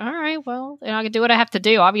he's like, all right, well, I can do what I have to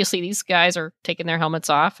do. Obviously, these guys are taking their helmets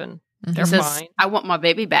off, and they're He says, fine. I want my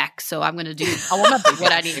baby back, so I'm going to do I want my baby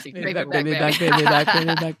what I need to do. Baby back, baby back, baby back, baby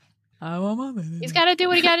back. I want my baby. He's got to do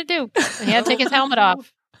what he got to do. And he had to take his helmet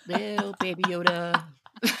off. Little baby Yoda.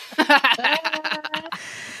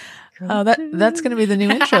 Oh, that's going to be the new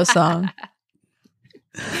intro song.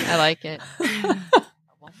 I like it.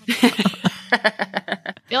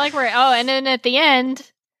 I feel like and then at the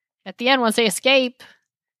end, once they escape,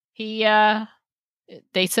 they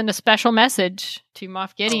send a special message to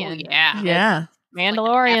Moff Gideon. Oh, yeah. Yeah.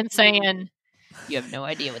 Mandalorian saying, "You have no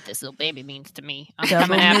idea what this little baby means to me. I'm Double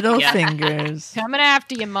coming after middle you. fingers. Coming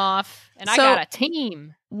after you, Moff. And I So- got a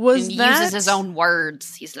team." Was And he that uses his own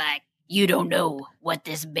words. He's like, you don't know what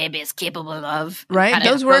this baby is capable of. Right? Kinda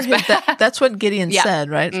Those were goes back. that's what Gideon Yeah. said,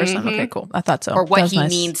 right? First time. Mhm. Okay, cool. I thought so. Or That what was he nice.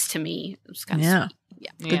 means to me. It was kind of Yeah. sweet.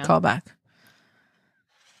 Yeah. Good callback.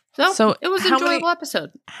 So, it was an how many- enjoyable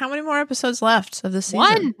episode. How many more episodes left of this season?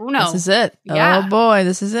 One. Oh, no. This is it. Yeah. Oh boy,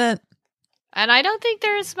 this is it. And I don't think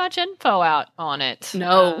there's much info out on it.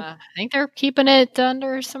 No. I think they're keeping it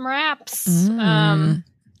under some wraps. Mm.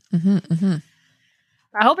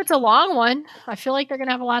 I hope it's a long one. I feel like they're going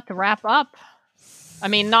to have a lot to wrap up. I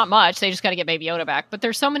mean, not much. They just got to get Baby Yoda back. But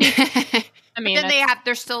there's so many. I mean, then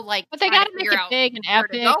they're still like, but they trying got to make figure it out big and where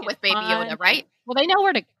epic. to go and with Baby fun. Yoda, right? Well, they know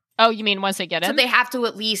where to. Oh, you mean once they get So him? they have to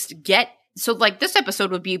at least get. So like this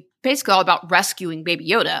episode would be basically all about rescuing Baby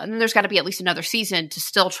Yoda, and then there's got to be at least another season to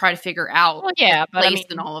still try to figure out Well, yeah, but I place mean,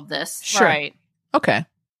 in all of this. Sure. right. Okay.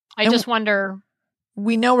 I And just wonder.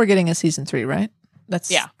 We know we're getting a season 3, right? That's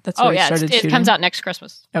Yeah. That's Oh where yeah, it started it shooting. comes out next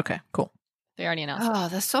Christmas. Okay, cool. They already announced. Oh,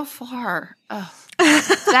 that's so far. Oh,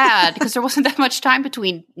 sad because there wasn't that much time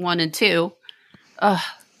between 1 and 2. Ugh.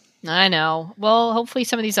 I know. Well, hopefully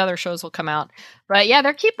some of these other shows will come out. But yeah,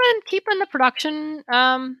 they're keeping the production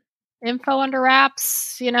info under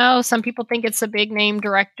wraps. You know, some people think it's a big name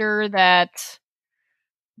director that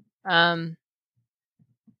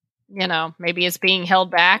you know, maybe is being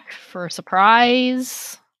held back for a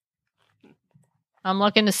surprise. I'm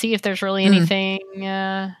looking to see if there's really anything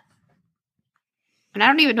And I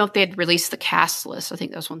don't even know if they had released the cast list. I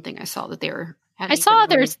think that was one thing I saw that they were. I saw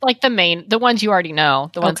there's like the ones you already know,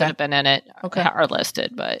 the ones Okay. that have been in it Okay. are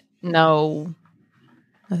listed, but no.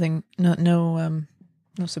 Nothing.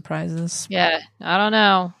 No surprises. Yeah, I don't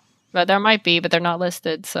know, but there might be, but they're not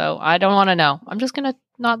listed, so I don't want to know. I'm just gonna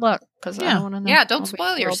not look because I Yeah. don't want to know. Yeah, don't I'll be spoil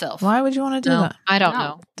thrilled. yourself. Why would you want to do No, that? I don't No.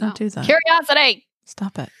 know. Don't do that. Curiosity.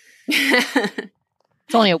 Stop it.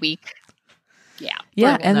 It's only a week. Yeah.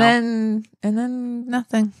 Yeah, We'll and know. then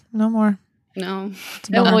nothing. No more. No. It's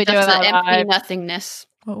Then done. we do That's it the empty live. nothingness.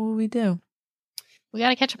 What will we do? We got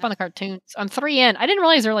to catch up on the cartoons. I'm 3 in. I didn't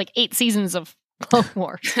realize there were like 8 seasons of Clone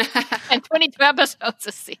Wars and 22 episodes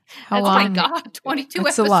a season. How Oh my long? God, 22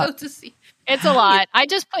 That's a lot. episodes to see. It's a lot. I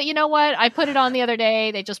just put, you know what? I put it on the other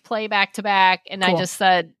day. They just play back to back, and I Cool. just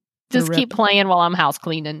said, just Rip. keep playing while I'm house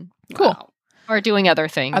cleaning Cool. Wow. or doing other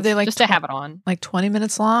things. Are they like just to have it on? Like 20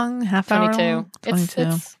 minutes long? Half hour 22. long? 22.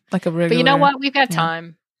 It's Like a regular. but you know what? We've got yeah.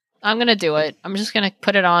 time. I'm gonna do it. I'm just gonna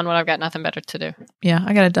put it on when I've got nothing better to do. Yeah,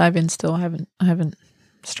 I got to dive in still. I haven't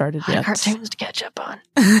started yet. Cartoons to catch up on.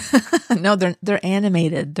 No, they're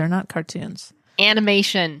animated. They're not cartoons.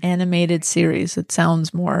 Animation. Animated series. It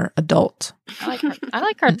sounds more adult. I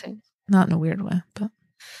like cartoons. Not in a weird way, but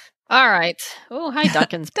All right. Oh, hi,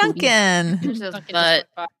 Duncan's booty. Duncan. Here's his Duncan butt.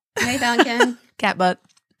 just- Hey, Duncan. Cat butt.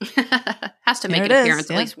 Has to make There an it is, appearance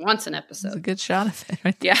yeah. at least once an That's a episode. good shot of it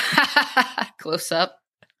right there. Yeah. Close up.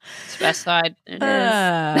 It's best side. It is.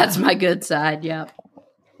 Ah. That's my good side. Yeah.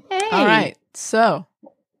 Hey. All right. So,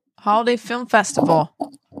 Holiday Film Festival,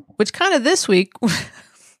 which kind of this week,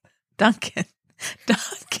 Duncan,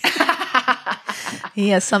 he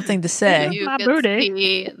has something to say. You My could booty.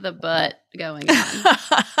 see the butt going on.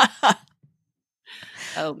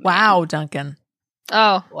 Oh, man. Wow, Duncan.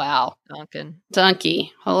 Oh, Wow. Duncan.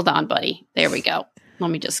 Donkey. Hold on, buddy. There we go. Let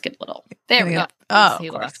me just get a little. There we go. Oh, He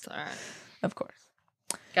of course. left. All right. Of course.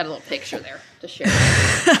 Got a little picture there to share.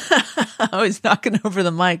 Oh, he's knocking over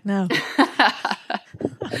the mic now.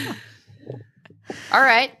 All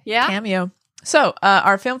right. Yeah. Cameo. So,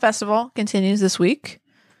 our film festival continues this week,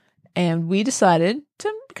 and we decided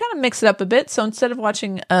to kind of mix it up a bit. So, instead of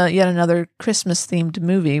watching yet another Christmas-themed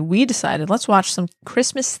movie, we decided let's watch some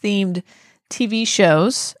Christmas-themed TV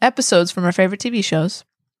shows, episodes from our favorite TV shows,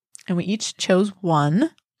 and we each chose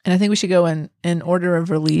one. And I think we should go in order of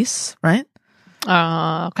release, right?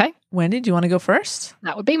 Okay. Wendy, do you want to go first?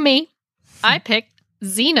 That would be me. I picked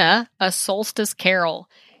Xena, A Solstice Carol.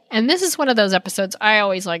 And this is one of those episodes I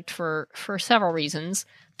always liked for several reasons.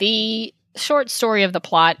 The short story of the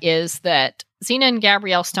plot is that Xena and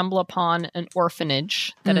Gabrielle stumble upon an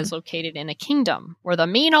orphanage that is located in a kingdom where the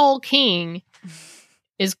mean old king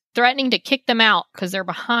is threatening to kick them out because they're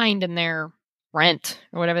behind in their rent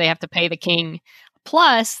or whatever they have to pay the king.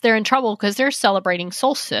 Plus, they're in trouble because they're celebrating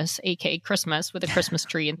solstice, aka Christmas, with a Christmas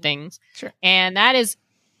tree and things. Sure. And that is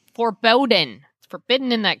forbidden. It's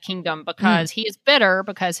forbidden in that kingdom because he is bitter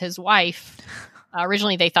because his wife,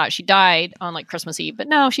 originally they thought she died on like Christmas Eve, but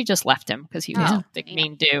no, she just left him because he was a big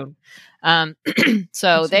mean dude.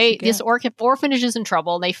 So That's what you this orphanage is in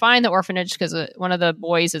trouble. They find the orphanage because one of the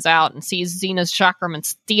boys is out and sees Xena's chakram and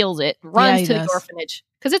steals it, and runs he to does. the orphanage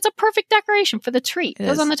because it's a perfect decoration for the tree. It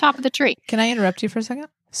goes is. on the top of the tree. Can I interrupt you for a second?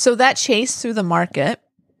 So that chase through the market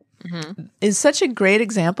Mm-hmm. is such a great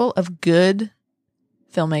example of good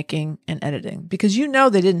filmmaking and editing because they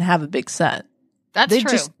didn't have a big set. That's They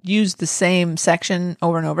true. just used the same section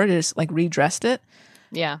over and over. They just like redressed it.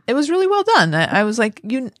 Yeah. It was really well done. I was like,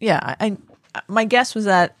 my guess was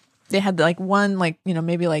that they had like one, like,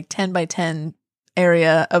 maybe like 10 by 10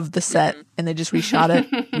 area of the set and they just reshot it.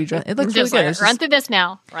 It looks really Just good. like, It was run just- through this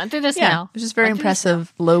now. Run through this yeah, now. it was just very Run through this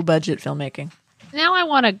impressive, low budget filmmaking. Now I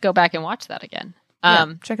want to go back and watch that again.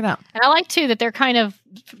 Yeah, check it out. And I like too that they're kind of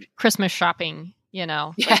Christmas shopping. Like,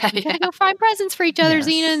 Yeah, we gotta go find presents for each other, Yes.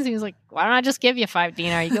 Xena. And he was like, "Why don't I just give you $5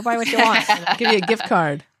 dinar? You go buy what you want." Give you a gift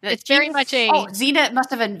card. It's very much a. Oh, Xena must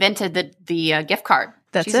have invented the gift card.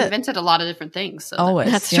 That's She's it. invented a lot of different things. So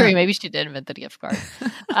Always. That's yeah. true. Maybe she did invent the gift card.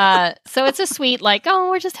 So it's a sweet, like,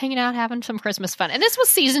 we're just hanging out, having some Christmas fun. And this was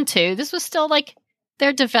season 2. This was still like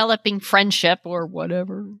they're developing friendship or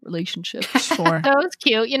whatever relationship. Sure. So it's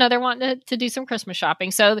cute. They're wanting to do some Christmas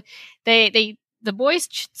shopping. So the boy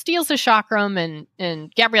steals the chakram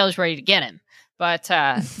and Gabrielle's ready to get him. But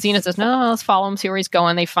Xena says, no, let's follow him, see where he's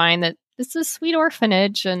going. They find that this is a sweet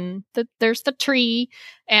orphanage and that there's the tree.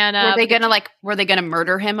 And were they gonna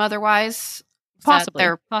murder him otherwise? Is that possibly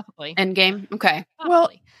their possibly. end game? Okay. Well,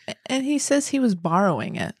 Possibly. and he says he was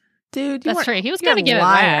borrowing it. Dude, That's true. He was you're going to a give it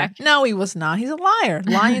liar. back. No, he was not. He's a liar.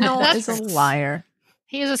 Lionel That's is a liar.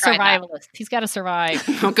 He is a Try that. survivalist. He's got to survive.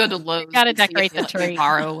 I'll go to Lowe's. Gotta and see if decorate they the let me tree.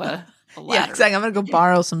 Borrow a Yeah, ladder. exactly. I'm gonna go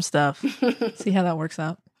borrow some stuff. See how that works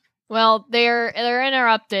out. Well, they're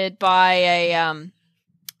interrupted by a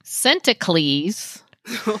Centocles,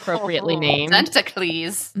 appropriately named.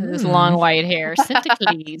 Centocles. With his Mm. long white hair.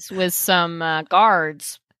 Centocles with some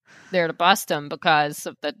guards there to bust him because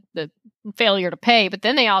of the failure to pay. But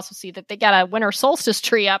then they also see that they got a winter solstice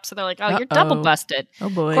tree up, so they're like, "Oh, you're double Uh-oh. busted." Oh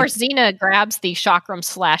boy. Of course, Xena grabs the chakram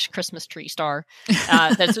 / Christmas tree star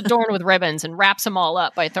that's adorned with ribbons and wraps them all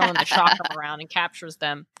up by throwing the chakram around and captures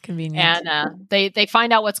them. Convenient. And they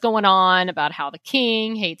find out what's going on about how the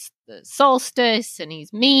king hates the solstice and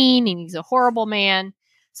he's mean and he's a horrible man.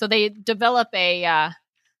 So they develop a.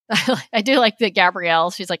 I do like that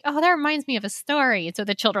Gabrielle. She's like, "Oh, that reminds me of a story." And so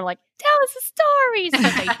the children are like, "Tell us a story."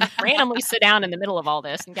 So they randomly sit down in the middle of all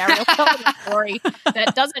this, and Gabrielle tells them a story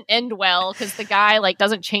that doesn't end well because the guy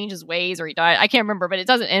doesn't change his ways or he died. I can't remember, but it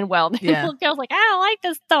doesn't end well. And the Yeah. little girl's like, "I don't like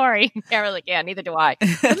this story." And Gabrielle's like, "Yeah, neither do I."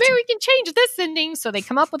 But maybe we can change this ending. So they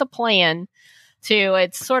come up with a plan.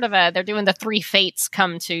 It's sort of they're doing the 3 fates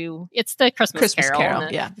come to. It's the Christmas Carol.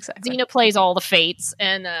 And Yeah, exactly. Xena plays all the fates,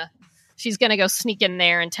 and she's going to go sneak in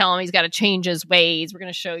there and tell him he's got to change his ways. We're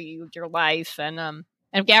going to show you your life. And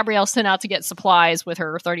Gabrielle sent out to get supplies with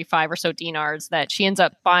her 35 or so dinars that she ends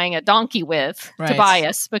up buying a donkey with Right.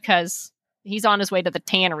 Tobias because he's on his way to the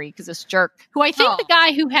tannery because this jerk, who I think Oh. the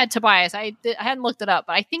guy who had Tobias, I hadn't looked it up,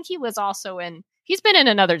 but I think he was also he's been in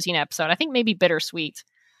another Xena episode. I think maybe Bittersweet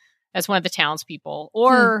as one of the townspeople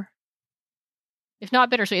or... If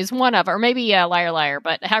not Bittersweet, it's one of, or maybe Liar Liar,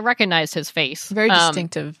 but I recognized his face. Very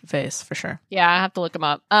distinctive face for sure. Yeah, I have to look him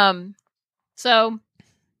up. So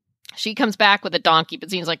she comes back with a donkey, but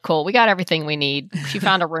Zena's like, "Cool, we got everything we need." She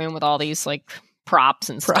found a room with all these like props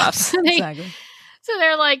and stuff. So Exactly.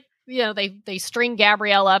 they're like, they string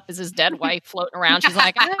Gabrielle up as his dead wife floating around. She's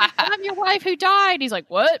like, "I'm your wife who died." He's like,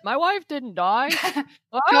 "What? My wife didn't die."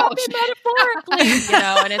 Well, I mean,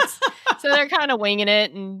 metaphorically, and it's so they're kind of winging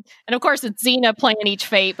it, and of course it's Xena playing each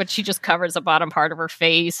fate, but she just covers the bottom part of her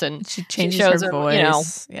face and She changes shows her her,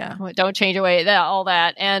 voice. Yeah. don't change away all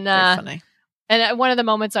that. And Very funny. and one of the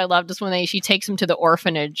moments I loved is when she takes him to the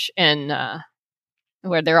orphanage and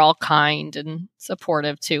where they're all kind and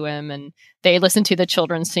supportive to him, and they listen to the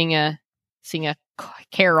children sing a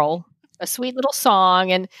carol, a sweet little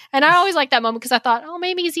song, and I always like that moment because I thought, oh,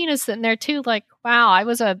 maybe Xena's sitting there too, like, wow, I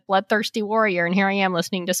was a bloodthirsty warrior, and here I am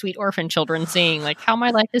listening to sweet orphan children sing, like how my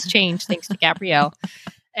life has changed thanks to Gabrielle.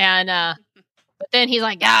 And but then he's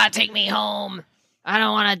like, take me home. I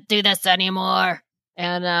don't want to do this anymore.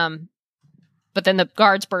 And but then the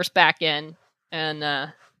guards burst back in,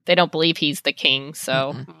 and they don't believe he's the king,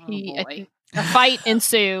 so Oh, boy. a fight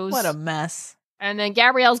ensues. What a mess. And then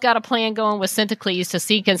Gabrielle's got a plan going with Centocles to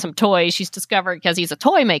seek in some toys. She's discovered because he's a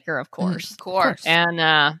toy maker, of course. Of course.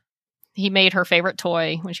 And he made her favorite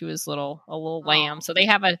toy when she was a little lamb. So they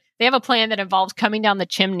have a plan that involves coming down the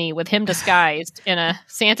chimney with him disguised in a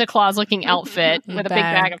Santa Claus looking outfit with a big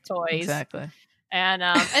bag of toys. Exactly. And they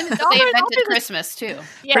all through invented the- Christmas too.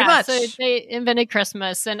 yeah, Pretty much. so they invented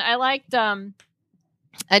Christmas, and I liked.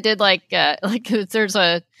 I did like there's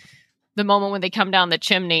the moment when they come down the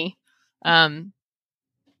chimney,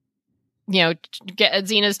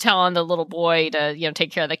 Xena's telling the little boy to,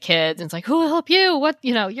 take care of the kids. And it's like, who will help you? What,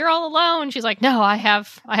 you're all alone. She's like, no, I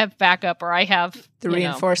have backup, or I have The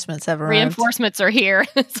reinforcements have arrived. Reinforcements are here.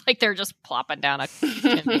 It's like they're just plopping down a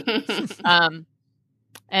chimney.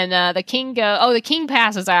 And the king the king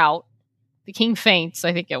passes out. The king faints,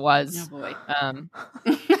 I think it was. Oh boy.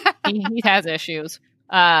 He has issues.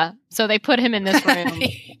 So they put him in this room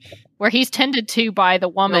where he's tended to by the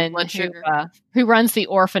woman who runs the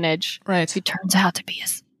orphanage, Right. who turns out to be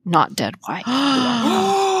his not dead wife.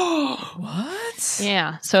 What?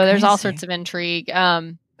 Yeah. So there's all Crazy. sorts of intrigue.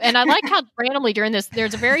 And I like how randomly during this,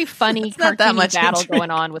 there's a very funny It's not that cartoony much battle intrigue. going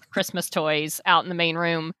on with Christmas toys out in the main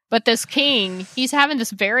room. But this king, he's having this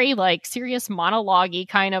very serious monologue-y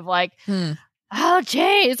kind of oh,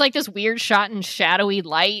 Jay, it's like this weird shot in shadowy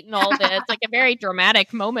light and all that. It's like a very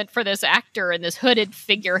dramatic moment for this actor and this hooded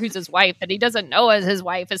figure who's his wife that he doesn't know as his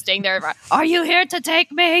wife is staying there. Are you here to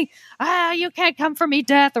take me? You can't come for me,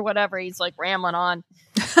 death, or whatever. He's rambling on.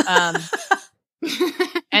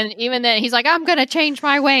 And even then, he's like, I'm going to change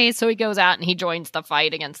my ways. So he goes out and he joins the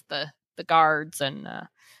fight against the guards. But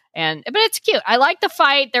it's cute. I like the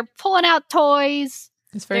fight. They're pulling out toys.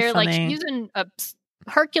 It's very They're funny. using a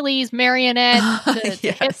Hercules marionette to hit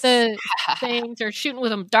Yes. the things. They're shooting with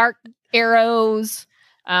them dark arrows.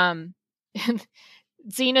 And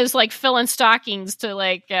Xena's filling stockings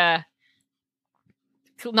to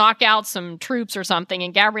knock out some troops or something,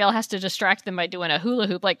 and Gabrielle has to distract them by doing a hula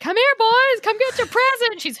hoop. Come here, boys, come get your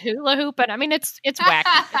present. And she's hula hooping. I mean, it's wacky,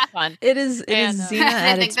 it's fun. It is And, Xena I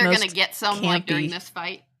at think its they're most going to get some campy. during this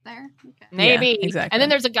fight there. Okay. Maybe. Yeah, exactly. And then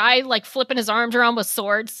there's a guy flipping his arms around with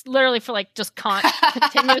swords, literally for just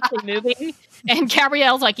continuously moving. And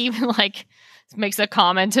Gabrielle's even makes a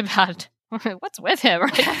comment about what's with him,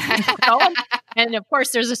 right? And of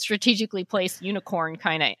course, there's a strategically placed unicorn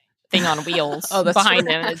kind of thing on wheels That's behind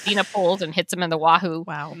right. him. And Xena pulls and hits him in the wahoo.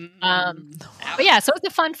 Wow. But yeah, so it's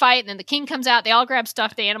a fun fight, and then the king comes out. They all grab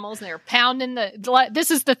stuffed animals, and they're pounding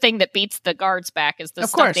this is the thing that beats the guards back, is the Of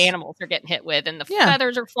stuffed course. animals they're getting hit with, and the Yeah.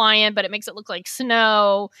 feathers are flying, but it makes it look like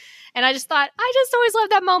snow. And I just always love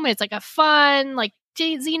that moment. It's a fun,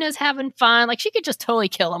 Xena's having fun. She could just totally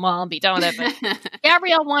kill them all and be done with it. But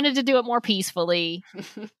Gabrielle wanted to do it more peacefully.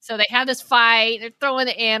 So they have this fight. They're throwing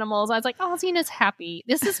the animals. I was like, oh, Xena's happy.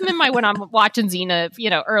 This is when I'm watching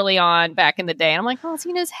Xena, early on back in the day. And I'm like, oh,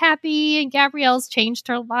 Xena's happy. And Gabrielle's changed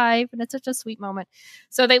her life. And it's such a sweet moment.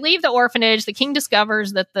 So they leave the orphanage. The king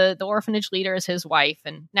discovers that the orphanage leader is his wife.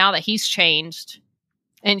 And now that he's changed,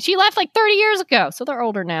 and she left 30 years ago. So they're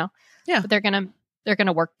older now. Yeah. But they're going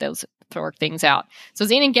to work things out. So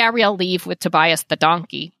Xena and Gabrielle leave with Tobias the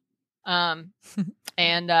donkey. And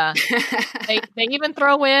they even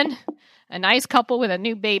throw in a nice couple with a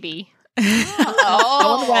new baby.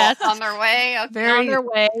 Oh, west. on their way. Okay. They're on their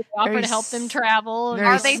way. They offer very to help them travel. very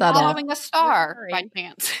Are they subtle. following a star Sorry. by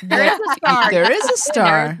chance? There is a star. There is a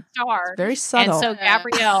star. There's a star. Very subtle. And so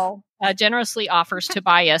Gabrielle generously offers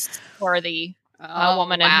Tobias for the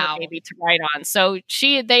woman and her baby to ride on. So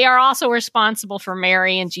they are also responsible for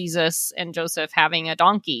Mary and Jesus and Joseph having a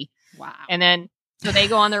donkey. Wow. And then so they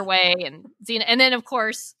go on their way, and Xena, and then of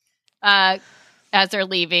course, as they're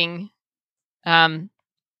leaving, Xena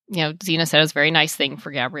said it was a very nice thing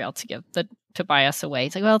for Gabrielle to give the Tobias away.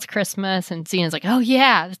 It's well, it's Christmas, and Xena's like, oh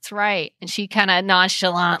yeah, that's right. And she kind of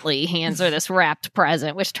nonchalantly hands her this wrapped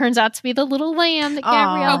present, which turns out to be the little lamb that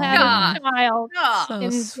Gabrielle Aw. had as a child. Oh, So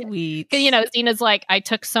and- sweet. Xena's like, I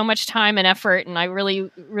took so much time and effort, and I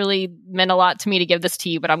really, really meant a lot to me to give this to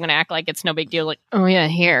you, but I'm going to act like it's no big deal. Oh yeah,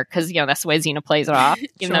 here, because that's the way Xena plays it off.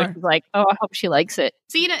 Even though Sure. she's like, oh, I hope she likes it.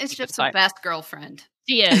 Xena is just the Sorry. best girlfriend.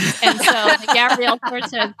 She is, and so Gabrielle sort of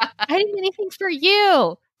says, I didn't do anything for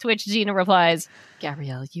you. To which Xena replies,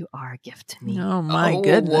 Gabrielle, you are a gift to me. Oh my Oh,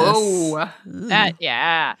 goodness. whoa. That,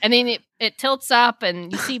 yeah. And then it tilts up,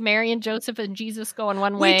 and you see Mary and Joseph and Jesus going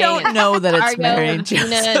one way. We don't and know that it's Argo Mary and and Gina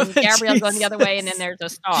Joseph and Gabrielle going the other way, and then Jesus. there's a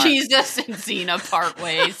star. Jesus and Xena part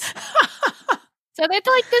ways. So they're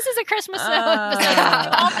like, this is a Christmas episode.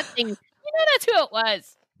 All the things. That's who it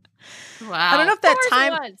was. Wow. I don't know if Of that course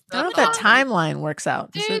time. it was. I don't know if that timeline works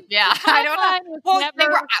out. Does Dude, it? Yeah, I don't know. Timeline was Well,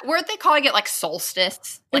 never- weren't they calling it solstice?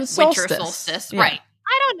 It Like was winter solstice. solstice? Yeah. Right.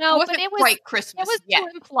 I don't know, wasn't but it was quite Christmas. It was yet. to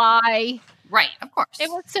imply. Right, of course. It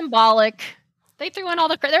was symbolic. They threw in all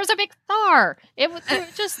the. There was a big star. It was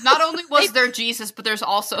just Not only was there Jesus, but there's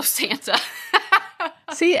also Santa.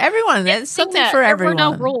 See, everyone. That's something for There everyone. were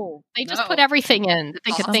no rules. They just No. put everything in that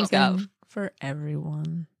they could think of. Something for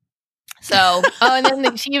everyone. So, and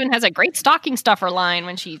then she even has a great stocking stuffer line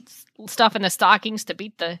when she's stuffing the stockings to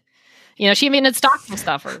beat the. She invented stocking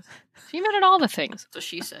stuffers. She invented all the things. So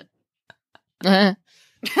she said. Uh,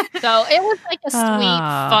 So it was like a sweet,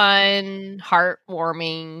 Ah. fun,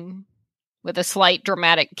 heartwarming, with a slight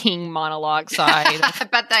dramatic king monologue side. I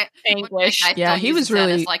bet that English. guy Yeah, still he was uses that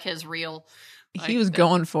really- as like his real. He was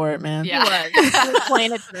going for it, man. Yeah. He was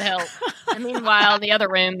playing it to the hilt. And meanwhile, in the other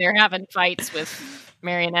room, they're having fights with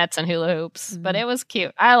marionettes and hula hoops. But it was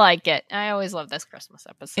cute. I like it. I always love this Christmas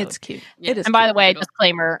episode. It's cute. Yeah. It is. And by the cute. way, Cool.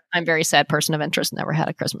 disclaimer, I'm very sad person of interest, never had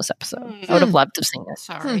a Christmas episode. I would have loved to have seen this.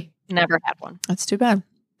 Sorry. Never had one. That's too bad.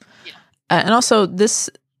 Yeah. And also, this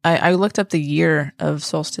I looked up the year of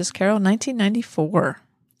Solstice Carol, 1994.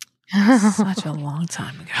 Such a long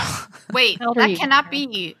time ago. Wait, How old are that you? cannot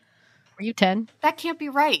be. Were you 10? That can't be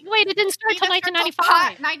right. Wait, it didn't start until It starts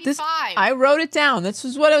 1995. 95. This, I wrote it down. This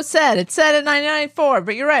was what it said. It said in 1994,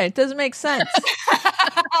 but you're right. It doesn't make sense.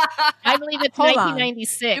 I believe it's Hold on.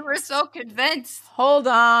 1996. You were so convinced. Hold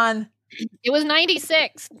on. It was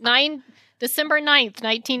 96. December 9th,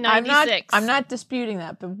 1996. I'm not disputing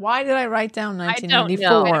that, but why did I write down I don't know.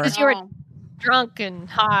 1994? Because you were drunk and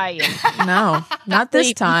high. And No, not this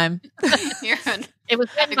Sleep. time. You're an- it was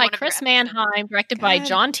written Having by one of your Chris episodes. Mannheim, directed by God.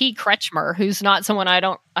 John T. Kretschmer, who's not someone I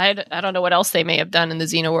don't know what else they may have done in the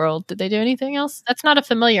Xena world. Did they do anything else? That's not a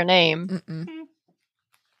familiar name. Mm-mm.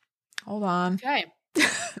 Hold on. Okay.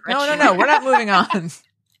 No. We're not moving on.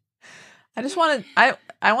 I just want to.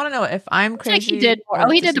 I want to know if I'm Looks like crazy. he did. or Oh,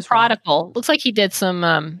 he this did The is wrong. Prodigal. Looks like he did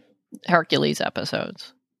some Hercules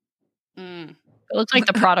episodes. Mm. It looks like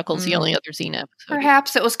The Prodigal's the only other Xena episode.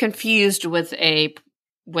 Perhaps it was confused with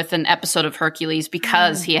an episode of Hercules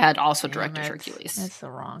because he had also directed Damn it. Hercules. That's the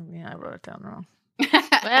wrong. Yeah, I wrote it down wrong.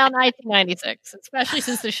 Well, 1996, especially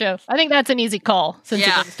since the show. I think that's an easy call since it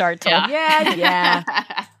Yeah. didn't start till. Yeah.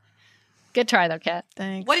 Yeah. Good try though, Kat.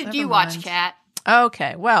 Thanks. What did Never you watch, mind. Kat?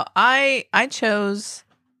 Okay. Well, I chose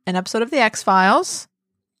an episode of The X-Files,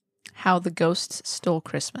 How the Ghosts Stole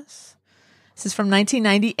Christmas. This is from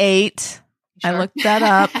 1998. I Sure. looked that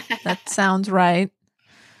up. That sounds right.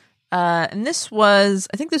 And I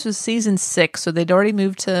think this was season 6, so they'd already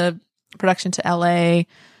moved to production to LA.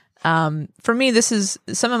 For me, this is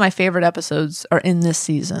some of my favorite episodes are in this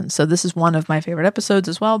season. So this is one of my favorite episodes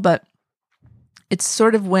as well, but it's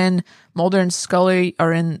sort of when Mulder and Scully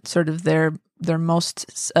are in sort of their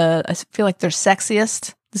most, I feel like they're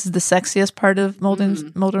sexiest. This is the sexiest part of Mulder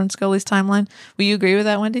and Scully's timeline. Will you agree with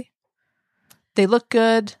that, Wendy? They look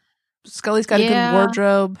good. Scully's got a Yeah. good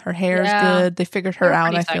wardrobe. Her hair's Yeah. good. They figured her They're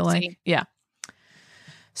out, pretty I feel sexy. like. Yeah.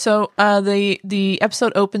 So the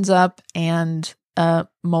episode opens up and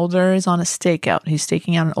Mulder is on a stakeout. He's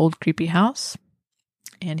staking out an old creepy house.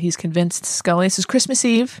 And he's convinced Scully, this is Christmas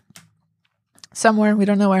Eve, somewhere, we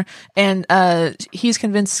don't know where. And he's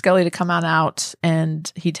convinced Scully to come on out,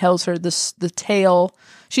 and he tells her the tale.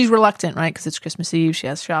 She's reluctant, right? Because it's Christmas Eve. She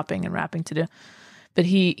has shopping and wrapping to do. But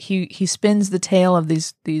he spins the tale of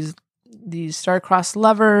these star-crossed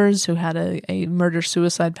lovers who had a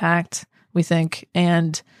murder-suicide pact, we think,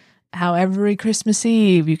 and how every Christmas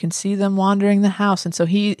Eve you can see them wandering the house. And so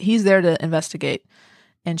he's there to investigate.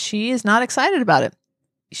 And she is not excited about it.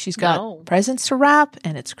 She's got No. presents to wrap,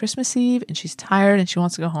 and it's Christmas Eve, and she's tired, and she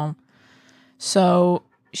wants to go home. So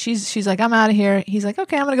she's like, I'm out of here. He's like,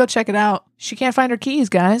 okay, I'm going to go check it out. She can't find her keys,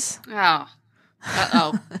 guys. Oh.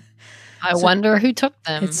 Uh-oh. I wonder who took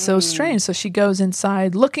them. It's so strange. So she goes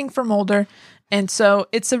inside looking for Mulder. And so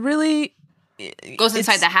it's a really... Goes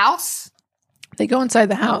inside the house? They go inside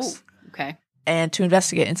the house. Oh, okay. And to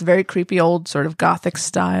investigate. It's a very creepy old sort of gothic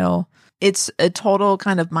style. It's a total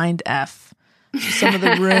kind of mind F. Some of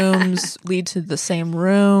the rooms lead to the same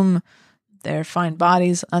room. There find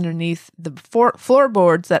bodies underneath the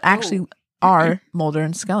floorboards that actually are Mulder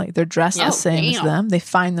and Scully. They're dressed Oh, the same as damn. them. They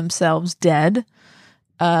find themselves dead.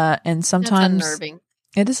 And That's sometimes unnerving.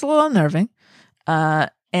 it is a little unnerving.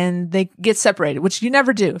 And they get separated, which you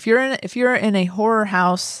never do. If you're in a horror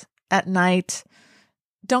house at night,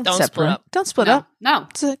 don't Don't split separate. up. Don't split No. up. No.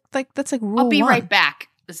 It's that's like rule I'll be 1. right back.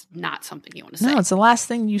 Is not something you want to say. No, it's the last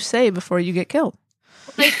thing you say before you get killed.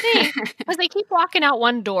 They think because they keep walking out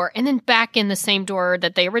one door and then back in the same door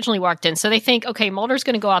that they originally walked in. So they think, okay, Mulder's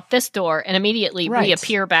going to go out this door and immediately Right.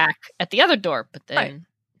 reappear back at the other door. But then, Right.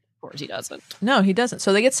 of course, he doesn't. No, he doesn't.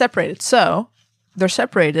 So they get separated. So they're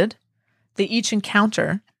separated. They each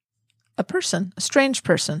encounter a person, a strange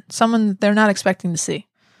person, someone they're not expecting to see,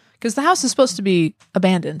 because the house is supposed to be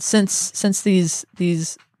abandoned since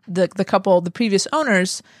the couple, the previous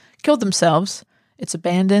owners, killed themselves. It's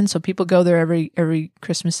abandoned, so people go there every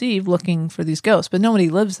Christmas Eve looking for these ghosts, but nobody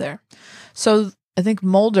lives there. So I think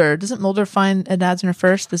doesn't Mulder find Ed Asner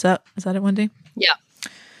first? Is that it, Wendy? Yeah.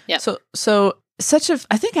 Yeah. So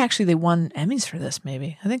I think actually they won Emmys for this.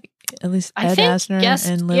 Maybe I think at least I Ed think Asner yes,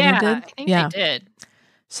 and Lily yeah, did. I think they did.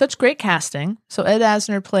 such great casting. So Ed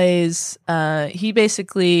Asner plays, he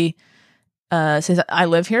basically says, I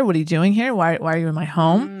live here. What are you doing here? Why are you in my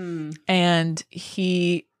home? And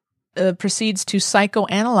he proceeds to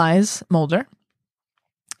psychoanalyze Mulder.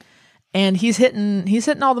 And he's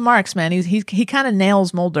hitting all the marks, man. He kind of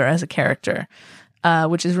nails Mulder as a character,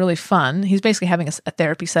 which is really fun. He's basically having a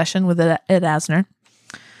therapy session with Ed Asner.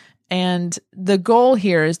 And the goal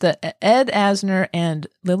here is that Ed Asner and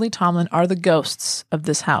Lily Tomlin are the ghosts of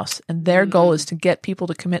this house. And their goal is to get people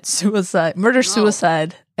to commit suicide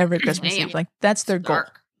every Christmas Eve. Like, that's their goal.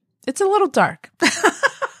 Dark. It's a little dark.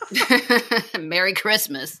 Merry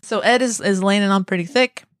Christmas. So Ed is laying it on pretty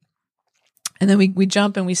thick. And then we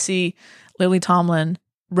jump and we see Lily Tomlin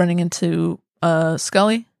running into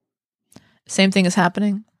Scully. Same thing is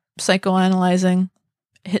happening. Psychoanalyzing,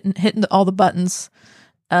 hitting all the buttons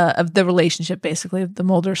of the relationship, basically, the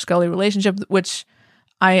Mulder-Scully relationship, which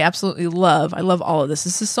I absolutely love. I love all of this.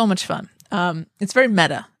 This is so much fun. It's very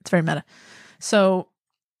meta. So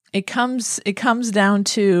it comes down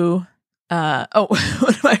to one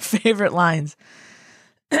of my favorite lines.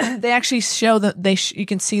 They actually show that you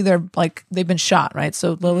can see they've been shot, right?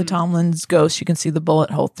 So Lily Tomlin's ghost, you can see the bullet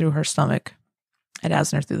hole through her stomach. Ed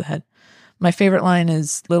Asner through the head. My favorite line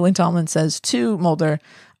is Lily Tomlin says to Mulder,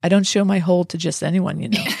 "I don't show my hole to just anyone, you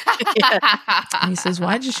know." And he says,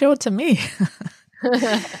 "Why'd you show it to me?"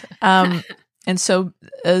 And so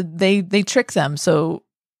they trick them. So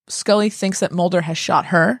Scully thinks that Mulder has shot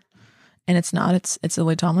her, and it's not. It's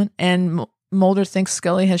Lily Tomlin, and Mulder thinks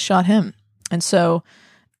Scully has shot him, and so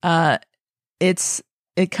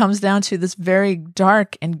it comes down to this very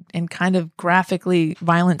dark and kind of graphically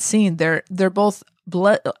violent scene. They're both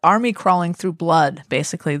army crawling through blood.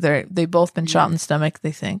 Basically, they've both been shot in the stomach,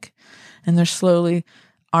 they think, and they're slowly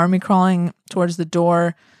army crawling towards the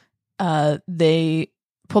door. They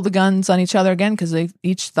pull the guns on each other again because they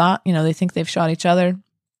each thought, they think they've shot each other.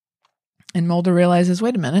 And Mulder realizes,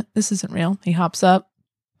 wait a minute, this isn't real. He hops up,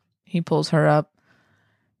 he pulls her up,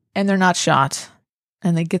 and they're not shot.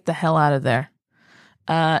 And they get the hell out of there.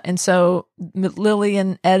 And so Lily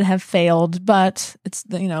and Ed have failed, but it's,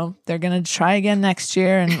 they're going to try again next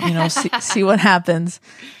year and, see what happens.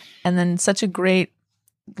 And then such a great,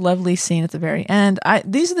 lovely scene at the very end.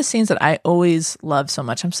 These are the scenes that I always love so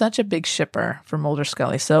much. I'm such a big shipper for Mulder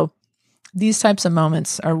Scully. So these types of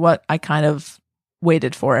moments are what I kind of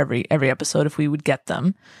waited for every episode if we would get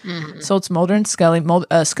them. Mm-hmm. So it's Mulder and Scully.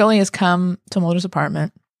 Scully has come to Mulder's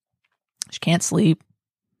apartment. She can't sleep.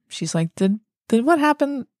 She's like, did what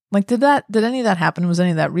happen? Like, did any of that happen? Was any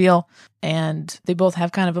of that real? And they both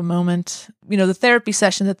have kind of a moment. The therapy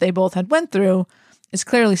session that they both had went through is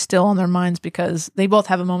clearly still on their minds because they both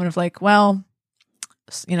have a moment of like, well,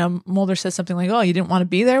 Mulder says something like, "Oh, you didn't want to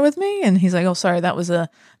be there with me?" And he's like, "Oh, sorry, that was a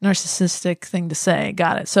narcissistic thing to say."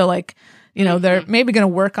 Got it. So like, they're maybe going to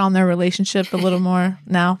work on their relationship a little more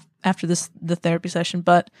now after the therapy session,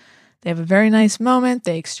 but they have a very nice moment.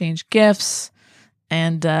 They exchange gifts.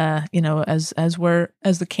 And, as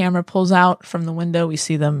the camera pulls out from the window, we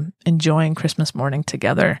see them enjoying Christmas morning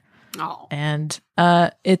together. Oh. And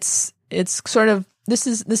it's sort of,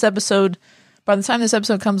 this episode, by the time this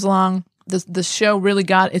episode comes along, the show really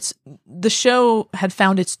the show had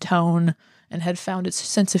found its tone and had found its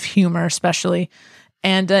sense of humor, especially.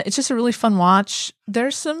 And it's just a really fun watch.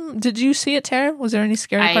 Did you see it, Tara? Was there any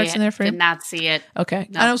scary parts in there for you? I did not see it. Okay.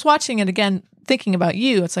 No. And I was watching it again, thinking about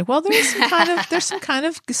you. It's like, well, there's some kind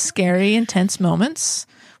of scary, intense moments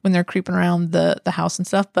when they're creeping around the house and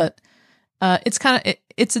stuff. But it's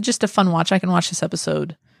just a fun watch. I can watch this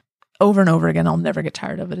episode over and over again. I'll never get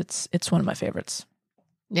tired of it. It's one of my favorites.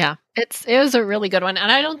 Yeah, it was a really good one,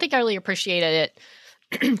 and I don't think I really appreciated it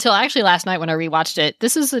until actually last night when I rewatched it.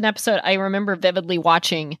 This is an episode I remember vividly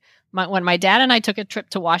watching when my dad and I took a trip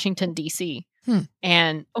to Washington, D.C.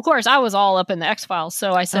 And of course, I was all up in the X-Files.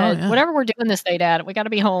 So I said, whatever we're doing this day, Dad, we got to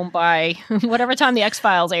be home by whatever time the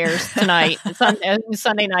X-Files airs tonight.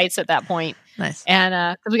 Sunday nights at that point. Nice.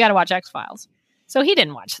 And because we got to watch X-Files. So he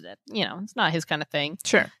didn't watch it. It's not his kind of thing.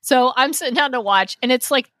 Sure. So I'm sitting down to watch, and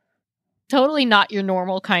it's like totally not your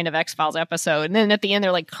normal kind of X-Files episode. And then at the end,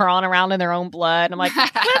 they're like crawling around in their own blood. And I'm like,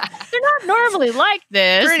 they're not normally like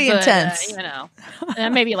this. Pretty intense.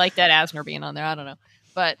 And maybe like that Asner being on there. I don't know.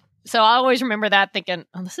 But So I always remember that thinking,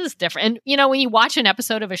 oh, this is different. And, you know, when you watch an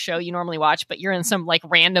episode of a show you normally watch, but you're in some like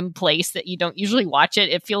random place that you don't usually watch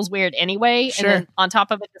it feels weird anyway. Sure. And then on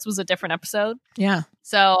top of it, this was a different episode. Yeah.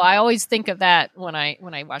 So I always think of that when I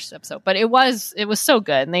watch the episode. But it was so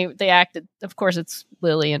good. And they acted, of course, it's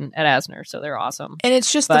Lily and Ed Asner, so they're awesome. And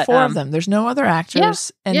it's just the four of them. There's no other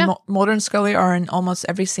actors. Yeah, and Mulder and Scully are in almost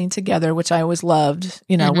every scene together, which I always loved.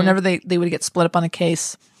 You know, whenever they would get split up on a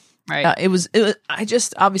case. Right. It was I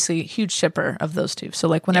just obviously a huge shipper of those two. So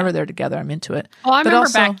like whenever they're together, I'm into it. Oh, I remember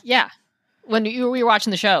also, back, when we were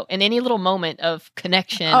watching the show, and any little moment of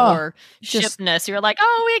connection or shipness, you're like,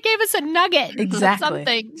 oh, it gave us a nugget. Exactly.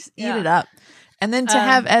 Something. Just eat it up. And then to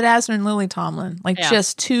have Ed Asner and Lily Tomlin, like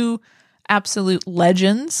just two absolute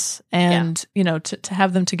legends, and you know, to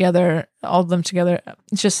have them together, all of them together,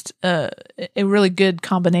 just a really good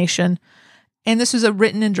combination. And this was a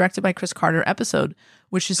written and directed by Chris Carter episode,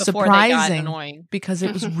 which is Before they got surprising annoying. because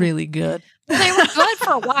it was really good. They were good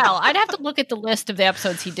for a while. I'd have to look at the list of the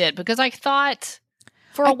episodes he did, because I thought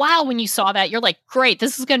for a while when you saw that, you're like, great,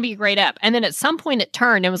 this is going to be a great ep. And then at some point it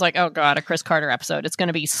turned and was like, oh God, a Chris Carter episode. It's going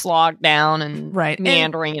to be slogged down and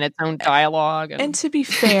meandering in its own dialogue. And to be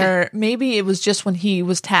fair, maybe it was just when he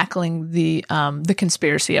was tackling the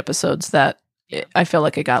conspiracy episodes that I feel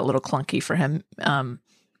like it got a little clunky for him.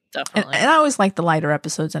 Definitely. And I always like the lighter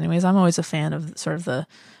episodes anyways. I'm always a fan of sort of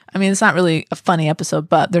it's not really a funny episode,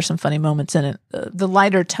 but there's some funny moments in it. The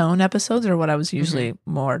lighter tone episodes are what I was usually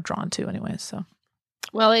more drawn to anyways. So,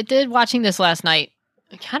 well, it did watching this last night.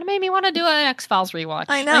 It kind of made me want to do an X-Files rewatch.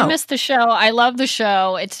 I know. I missed the show. I love the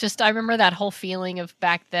show. It's just, I remember that whole feeling of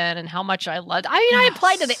back then and how much I loved. I mean, I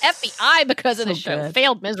applied to the FBI because of the show. Good.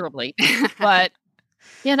 Failed miserably. But,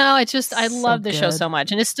 you know, it's just, I love the show so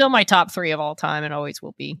much. And it's still my top 3 of all time and always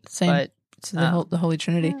will be. Same. But, it's the Holy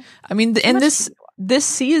Trinity. I mean, and this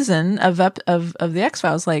season of the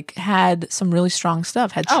X-Files like had some really strong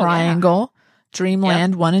stuff. Had Triangle,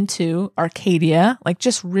 Dreamland 1 and 2, Arcadia, like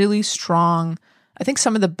just really strong. I think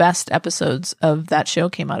some of the best episodes of that show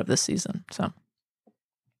came out of this season. So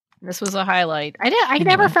this was a highlight. I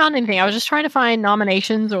never found anything. I was just trying to find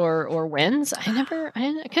nominations or wins.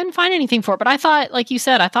 I couldn't find anything for it. But I thought, like you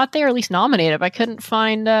said, I thought they were at least nominated. But I couldn't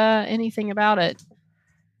find anything about it.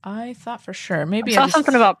 I thought for sure. Maybe I saw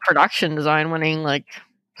something about production design winning like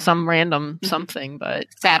some random something, but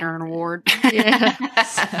Saturn Award. Yeah.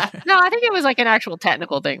 No, I think it was like an actual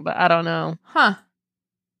technical thing, but I don't know. Huh.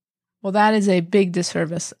 Well, that is a big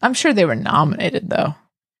disservice. I'm sure they were nominated though.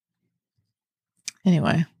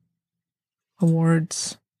 Anyway,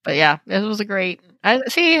 awards. But yeah, it was a great.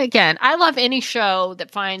 I love any show that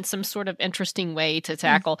finds some sort of interesting way to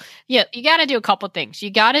tackle. Yeah, you got to do a couple things. You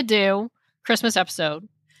got to do Christmas episode.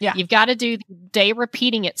 Yeah, you've got to do the day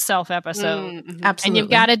repeating itself episode. Absolutely, and you've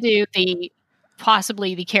got to do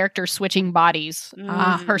possibly the character switching bodies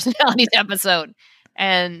personalities episode.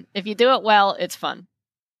 And if you do it well, it's fun,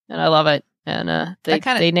 and I love it. And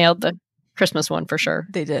they nailed the Christmas one for sure.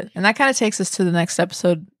 They did. And that kind of takes us to the next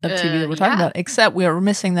episode of TV that we're talking about, except we are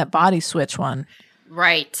missing that body switch one.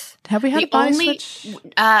 Right. Have we had a body switch?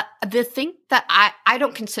 The thing that I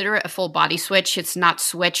don't consider it a full body switch. It's not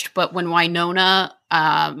switched, but when Winona,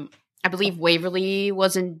 I believe Waverly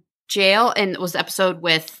was in jail, and it was the episode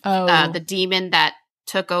with the demon that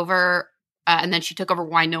took over, and then she took over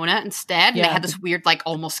Winona instead. And they had this weird, like,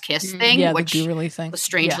 almost kiss thing, which was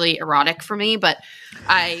strangely erotic for me, but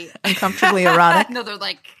uncomfortably erotic. No, they're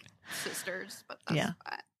like sisters, but that's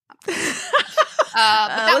but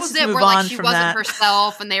that was it. Where like she wasn't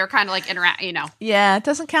herself, and they were kind of like Yeah, it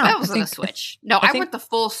doesn't count. That wasn't a switch. No, I want the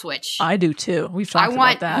full switch. I do too. We've talked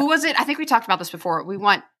about that. Who was it? I think we talked about this before. We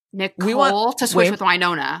want Nicole to switch with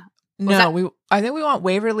Winona. I think we want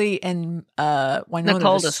Waverly and Winona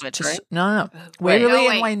Nicole to switch, right? No. Waverly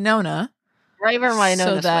and Winona. Winona.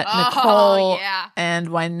 So that Nicole and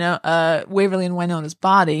Waverly and Winona's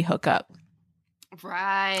body hook up.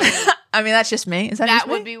 Right. I mean, that's just me. Is that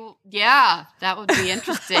would be that would be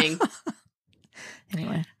interesting.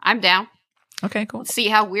 Anyway, I'm down. Okay, cool. Let's see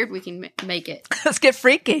how weird we can make it. Let's get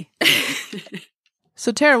freaky.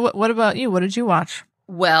 So, Tara, what about you? What did you watch?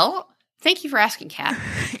 Well, thank you for asking, Kat.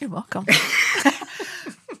 You're welcome.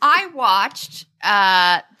 I watched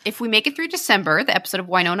If We Make It Through December, the episode of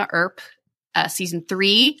Wynonna Earp, season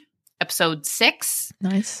 3, episode 6.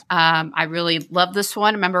 Nice. I really love this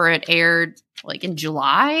one. I remember it aired like in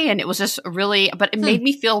July, and it was just but it made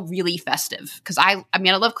me feel really festive because I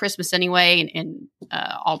love Christmas anyway, and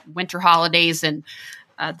all winter holidays, and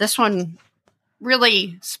this one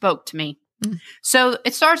really spoke to me. So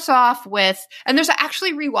it starts off with, and there's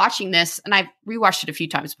actually rewatching this, and I've rewatched it a few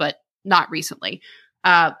times, but not recently.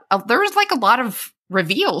 There was like a lot of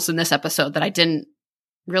reveals in this episode that I didn't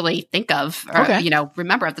really think of or, Okay.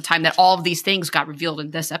 remember at the time, that all of these things got revealed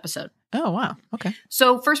in this episode. Oh, wow. Okay.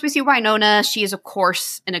 So first we see Winona. She is, of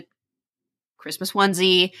course, in a Christmas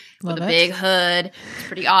onesie Love with a it. big hood. It's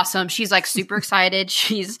pretty awesome. She's like super excited.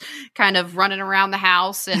 She's kind of running around the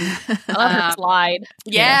house and I love her slide.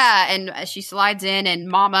 yeah, and she slides in and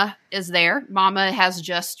Mama is there. Mama has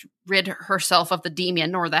just rid herself of the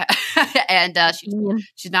demon or that and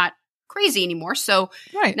she's not crazy anymore. So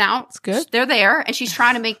Right. now That's good. they're there and she's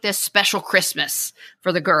trying to make this special Christmas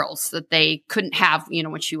for the girls that they couldn't have,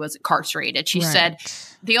 when she was incarcerated. She said,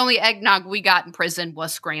 the only eggnog we got in prison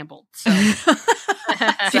was scrambled. So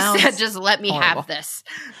she said, just let me horrible. have this.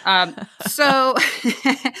 So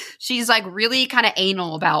she's like really kind of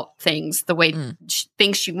anal about things, the way she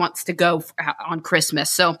thinks she wants to go on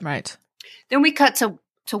Christmas. So Right. then we cut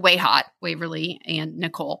to Way Hot, Waverly and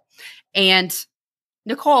Nicole. And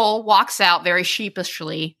Nicole walks out very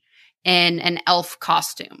sheepishly in an elf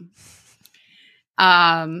costume.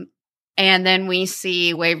 And then we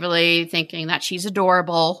see Waverly thinking that she's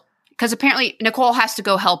adorable because apparently Nicole has to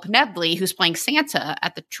go help Nedley, who's playing Santa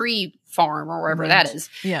at the tree farm or wherever that is.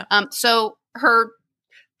 Yeah. So her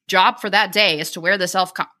job for that day is to wear this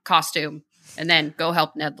elf costume and then go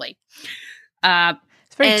help Nedley. It's a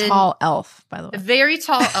very and- tall elf, by the A way. very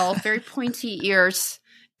tall elf, very pointy ears.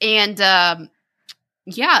 And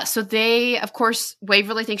so they, of course,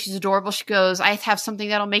 Waverly thinks she's adorable. She goes, I have something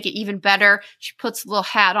that'll make it even better. She puts a little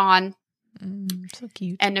hat on. So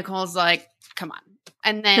cute. And Nicole's like, come on.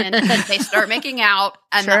 And then they start making out.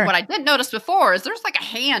 And Sure. then what I didn't notice before is there's like a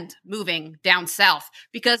hand moving down south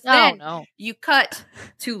because Oh, then no. you cut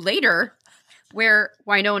to later where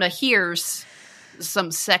Winona hears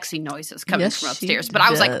some sexy noises coming Yes, from she upstairs. But I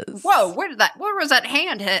was like, does. whoa, where was that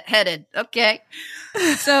hand headed? Okay.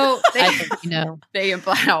 So I think you know. they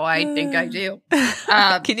imply, oh, I think I do.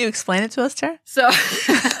 Can you explain it to us, Tara? So,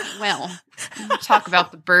 well, talk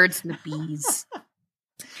about the birds and the bees.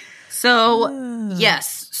 So,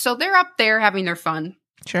 yes. So they're up there having their fun.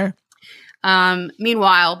 Sure.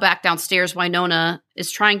 Meanwhile, back downstairs, Winona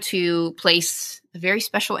is trying to place a very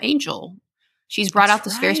special angel. She's brought That's out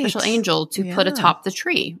this very special right. angel to put Yeah. atop the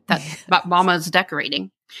tree that Mama's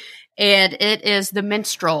decorating. And it is the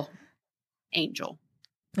minstrel angel.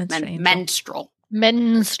 Menstrual angel. Menstrual,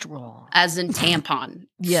 Menstrual. as in tampon.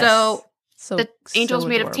 Yes. So the angel's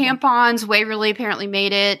made adorable. of tampons. Waverly apparently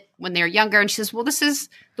made it when they were younger. And she says, well, this is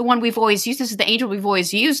the one we've always used. This is the angel we've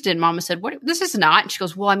always used. And Mama said, what? This is not. And she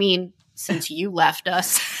goes, well, I mean, since you left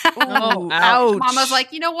us. Oh, ouch. ouch. Mama's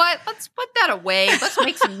like, you know what? Let's put that away. Let's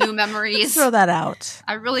make some new memories. Throw that out.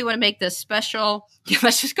 I really want to make this special. Yeah,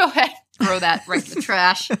 let's just go ahead and throw that right in the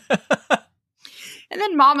trash. And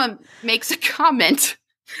then Mama makes a comment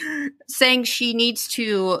saying she needs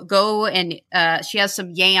to go and she has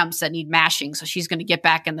some yams that need mashing. So she's going to get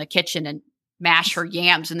back in the kitchen and mash her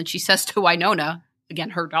yams. And then she says to Winona,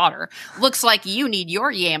 again, her daughter, looks like you need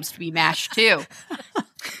your yams to be mashed too.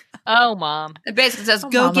 Oh, Mom. It basically says, Oh,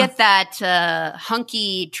 go Mama. get that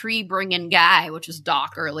hunky tree-bringing guy, which was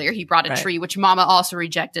Doc earlier. He brought a Right. tree, which Mama also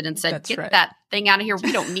rejected and said, That's get right. that thing out of here.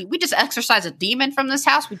 We just exorcise a demon from this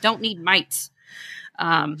house. We don't need mites.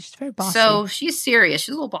 She's very bossy. So she's serious. She's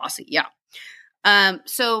a little bossy. Yeah. And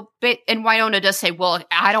Winona does say, well,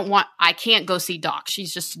 I can't go see Doc.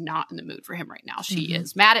 She's just not in the mood for him right now. She Mhm.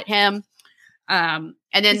 is mad at him. And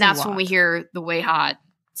then He's a that's when lot. we hear the Way Hot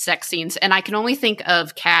sex scenes. And I can only think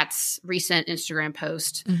of Kat's recent Instagram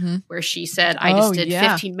post Mhm. where she said, I Oh, just did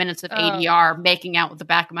yeah. 15 minutes of ADR making out with the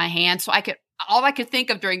back of my hand. So all I could think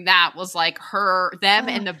of during that was like them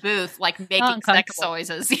in the booth, like making sex Uncomfortable.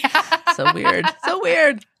 noises. Yeah. So weird. So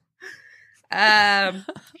weird.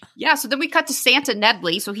 Yeah, so then we cut to Santa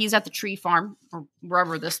Nedley. So he's at the tree farm or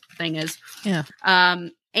wherever this thing is. Yeah.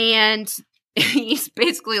 And he's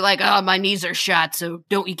basically like, oh, my knees are shot, so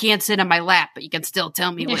you can't sit on my lap, but you can still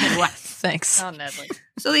tell me what you want. Thanks. Oh, Nedley.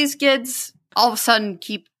 So these kids all of a sudden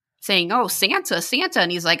keep saying, oh, Santa.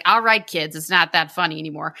 And he's like, all right, kids, it's not that funny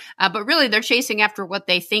anymore. But really, they're chasing after what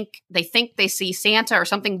they think they see Santa or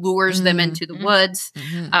something lures them into the woods.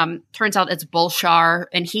 Mhm. Turns out it's Bulshar,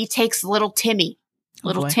 and he takes little Timmy.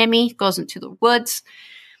 Little boy. Timmy goes into the woods,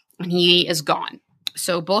 and he is gone.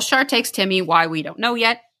 So Bulshar takes Timmy, why we don't know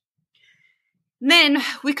yet. And then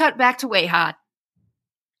we cut back to Way Hot,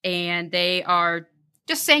 and they are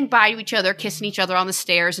just saying bye to each other, kissing each other on the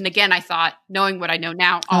stairs. And again, I thought, knowing what I know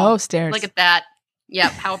now, Oh, stairs. look at that.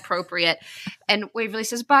 Yep, how appropriate. And Waverly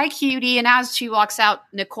says, bye, cutie. And as she walks out,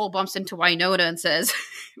 Nicole bumps into Winona and says,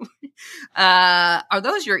 are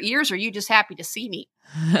those your ears, or are you just happy to see me?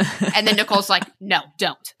 And then Nicole's like, no,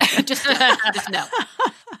 don't. Just no.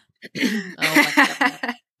 Oh, my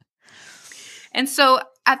God. And so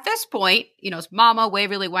at this point, it's Mama,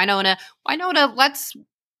 Waverly, Winona. Winona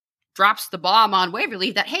drops the bomb on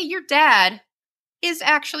Waverly that, hey, your dad is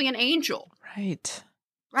actually an angel. Right.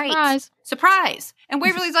 Right. Surprise. And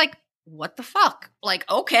Waverly's like, what the fuck? Like,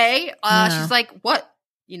 okay. She's like, what?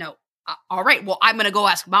 All right. Well, I'm going to go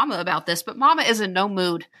ask Mama about this. But Mama is in no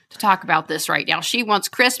mood to talk about this right now. She wants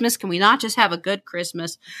Christmas. Can we not just have a good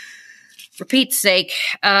Christmas? For Pete's sake.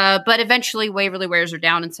 But eventually Waverly wears her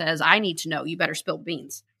down and says, I need to know. You better spill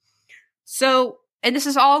beans. So, and this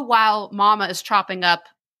is all while Mama is chopping up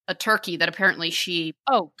a turkey that apparently she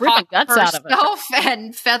ripping guts out of it herself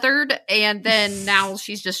and feathered. And then now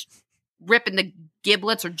she's just ripping the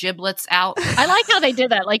giblets or giblets out. I like how they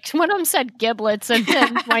did that. Like one of them said giblets and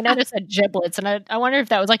then Winona said giblets. And I wonder if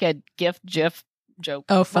that was like a GIF joke.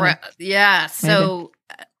 Oh, funny. Yeah. So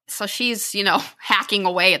she's, hacking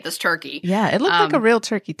away at this turkey. Yeah, it looked like a real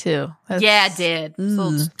turkey too. Yeah, it did. It's a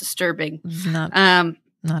little disturbing. It's not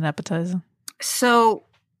appetizing. So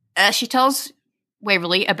she tells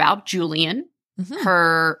Waverly about Julian,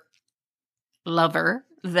 her lover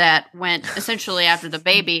that went essentially after the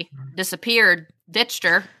baby disappeared, ditched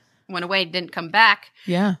her, went away, didn't come back.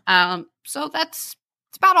 Yeah. So it's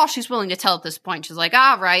about all she's willing to tell at this point. She's like,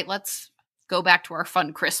 all right, let's go back to our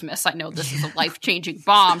fun Christmas. I know this is a life-changing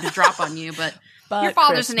bomb to drop on you, but your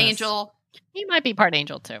father's an angel. He might be part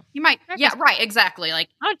angel too. You might. Yeah, right. Exactly. Like,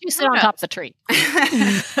 why don't you sit on top of the tree?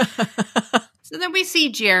 So then we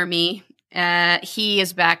see Jeremy. He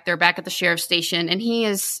is back. They're back at the sheriff's station, and he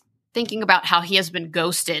is thinking about how he has been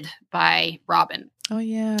ghosted by Robin. Oh,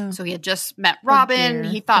 yeah. So he had just met Robin.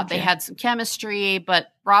 He thought they had some chemistry, but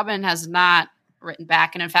Robin has not written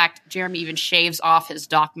back. And in fact, Jeremy even shaves off his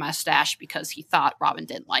Doc mustache because he thought Robin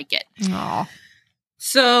didn't like it. Aww.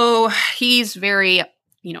 So he's very,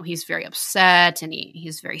 he's very upset and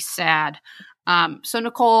he's very sad. So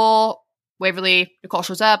Nicole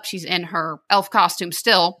shows up. She's in her elf costume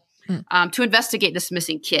still to investigate this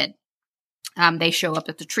missing kid. They show up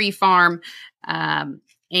at the tree farm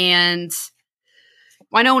and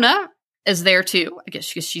Winona is there too. I guess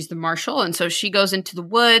she's the marshal. And so she goes into the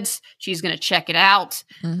woods. She's going to check it out.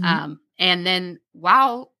 And then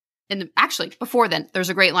before then, there's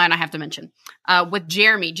a great line I have to mention with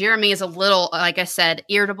Jeremy. Jeremy is a little, like I said,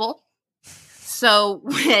 irritable. So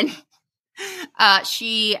when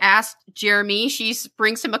she asked Jeremy, she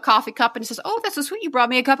brings him a coffee cup and he says, oh, that's so sweet. You brought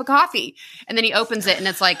me a cup of coffee. And then he opens it and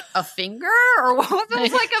it's like a finger or what was it? It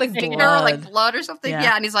was like a finger or like blood or something.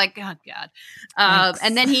 Yeah. And he's like, oh, God.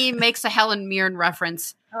 And then he makes a Helen Mirren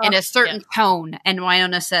reference in a certain tone. And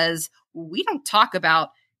Winona says, we don't talk about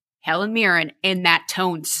Helen Mirren in that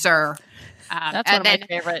tone, sir. That's one of my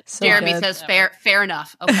favorites. Jeremy says, fair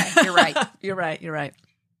enough. Okay, you're right. You're right.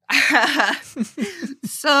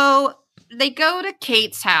 So they go to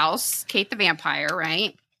Kate's house, Kate the vampire,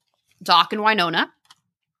 right? Doc and Winona.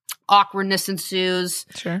 Awkwardness ensues.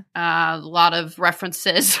 Sure. A lot of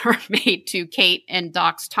references are made to Kate and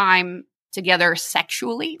Doc's time together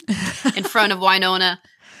sexually in front of Winona.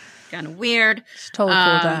 Kind of weird. It's totally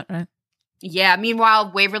cool with that, right? Yeah.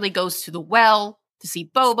 Meanwhile, Waverly goes to the well to see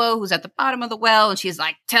Bobo, who's at the bottom of the well, and she's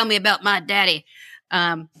like, tell me about my daddy.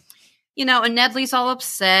 And Nedley's all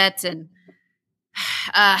upset, and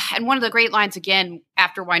one of the great lines again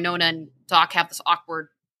after Winona and Doc have this awkward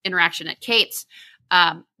interaction at Kate's,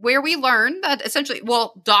 where we learn that essentially,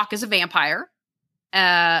 Doc is a vampire,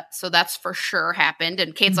 so that's for sure happened.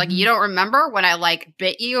 And Kate's like, you don't remember when I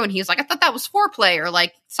bit you? And he's like, I thought that was foreplay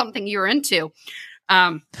or something you were into.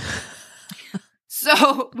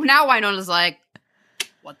 So now Winona's like,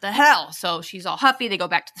 what the hell? So she's all huffy. They go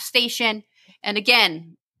back to the station, and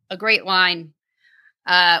again, a great line.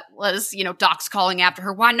 Was, Doc's calling after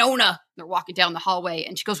her, Winona. They're walking down the hallway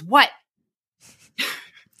and she goes, what?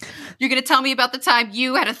 You're going to tell me about the time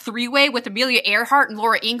you had a 3-way with Amelia Earhart and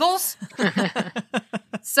Laura Ingalls?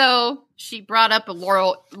 So she brought up a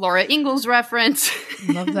Laura Ingalls reference.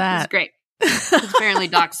 Love that. It's great. Apparently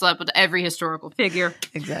Doc slept with every historical figure.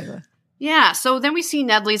 Exactly. Yeah. So then we see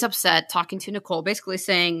Nedley's upset, talking to Nicole, basically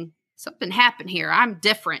saying, something happened here. I'm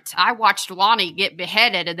different. I watched Lonnie get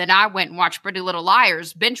beheaded, and then I went and watched Pretty Little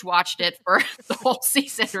Liars, binge watched it for the whole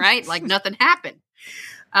season, right? Like nothing happened.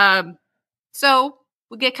 So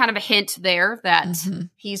we get kind of a hint there that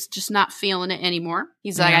he's just not feeling it anymore.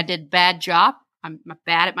 He's like, I did a bad job. I'm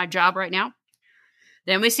bad at my job right now.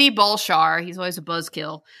 Then we see Bulshar. He's always a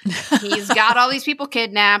buzzkill. He's got all these people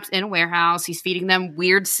kidnapped in a warehouse. He's feeding them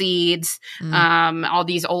weird seeds, all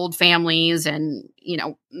these old families, and,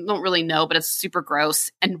 don't really know, but it's super gross.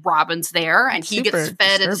 And Robin's there, and he gets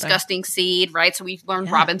fed a disgusting seed, right? So we've learned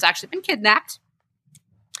Robin's actually been kidnapped.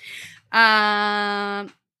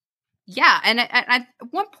 Yeah, and at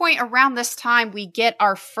one point around this time, we get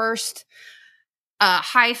our first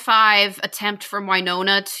high five attempt from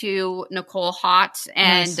Winona to Nicole Hott,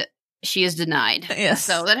 and Nice. she is denied. Yes.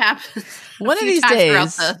 So that happens One a of few these times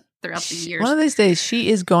days, throughout the years. one of these days, she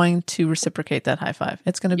is going to reciprocate that high five.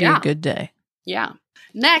 It's going to be Yeah. a good day. Yeah.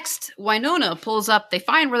 Next, Winona pulls up. They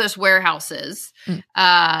find where this warehouse is. Mm.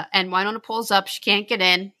 And Winona pulls up. She can't get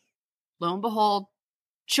in. Lo and behold,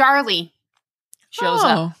 Charlie shows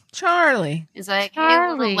up. Charlie, He's like, hey,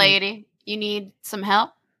 Charlie. little lady, you need some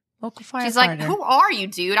help? local firefighter. She's like, who are you,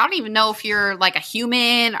 dude? I don't even know if you're like a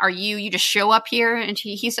human. Are you just show up here? And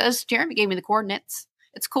he says, Jeremy gave me the coordinates.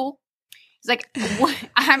 It's cool. He's like, what?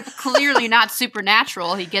 I'm clearly not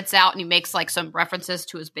supernatural. He gets out and he makes like some references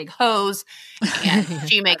to his big hose. And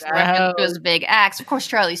she makes reference to his big axe. Of course,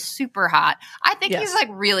 Charlie's super hot. I think he's Yes. like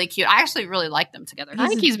really cute. I actually really like them together. I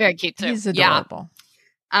think he's very cute too. He's Yeah. adorable.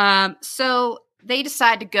 So they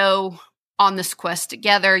decide to go on this quest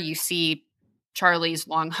together. You see Charlie's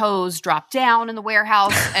long hose drop down in the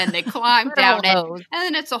warehouse and they climb down it. Hose. And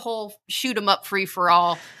then it's a whole shoot 'em up free for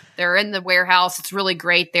all. They're in the warehouse. It's really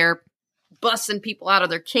great. They're busting people out of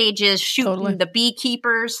their cages, shooting Totally. the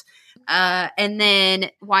beekeepers. And then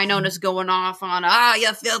Winona's going off on,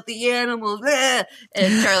 you filthy animals. Bleh.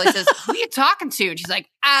 And Charlie says, who are you talking to? And she's like,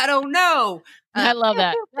 I don't know. I love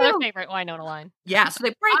that. Another favorite Winona line. Yeah, so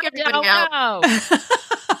they break I everybody don't out. know.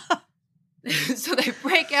 So they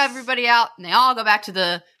break everybody out and they all go back to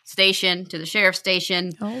the station, to the sheriff's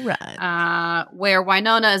station, All right. where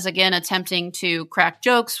Winona is again attempting to crack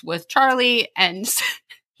jokes with Charlie. And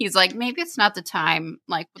he's like, maybe it's not the time,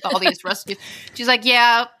 like with all these rescues. She's like,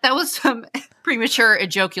 yeah, that was some premature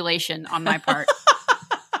ejaculation on my part.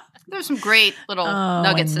 There's some great little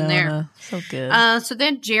nuggets in there. Winona. So good. So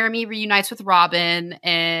then Jeremy reunites with Robin,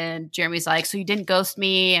 and Jeremy's like, so you didn't ghost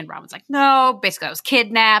me? And Robin's like, no, basically I was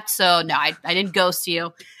kidnapped, so no, I didn't ghost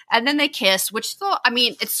you. And then they kiss, which still, I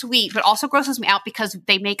mean, it's sweet, but also grosses me out because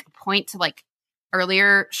they make a point to like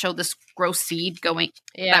earlier show this gross seed going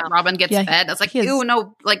that Robin gets Yeah, fed. I was like, he has- ew,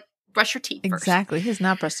 no, like brush your teeth first. Exactly. He has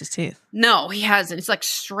not brushed his teeth. No, he hasn't. It's like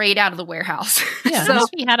straight out of the warehouse. Yeah. So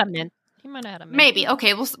He had a mint. He might have had a mint. maybe,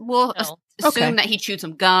 okay, we'll No. assume Okay. that he chewed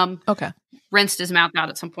some gum, Okay. rinsed his mouth out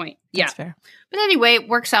at some point. Yeah. That's fair. But anyway, it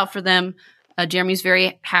works out for them. Jeremy's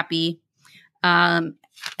very happy. And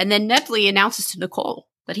then Nedley announces to Nicole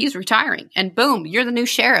that he's retiring. And boom, you're the new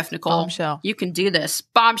sheriff, Nicole. Bombshell. You can do this.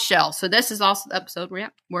 Bombshell. So this is also the episode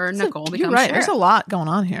where Nicole becomes You're right. sheriff. There's a lot going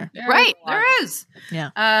on here. Right, there is.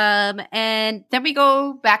 Yeah. And then we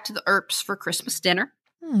go back to the Earps for Christmas dinner.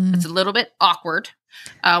 Hmm. It's a little bit awkward.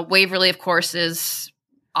 Waverly, of course, is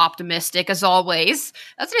optimistic as always.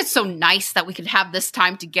 That's why it's so nice that we could have this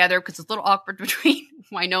time together because it's a little awkward between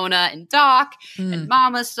Winona and Doc, and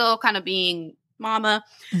Mama still kind of being Mama.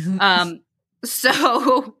 Mhm.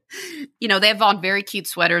 So, they have on very cute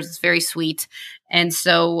sweaters. It's very sweet. And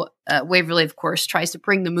so Waverly, of course, tries to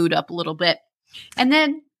bring the mood up a little bit. And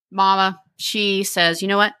then Mama, she says, you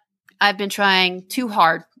know what? I've been trying too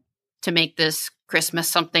hard to make this Christmas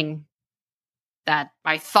something that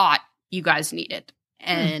I thought you guys needed.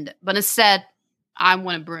 But instead, I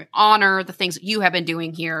want to honor the things that you have been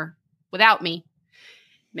doing here without me.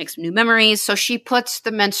 Make some new memories. So she puts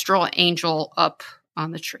the menstrual angel up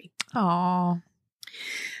on the tree. Aw.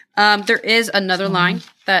 There is another line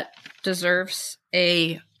that deserves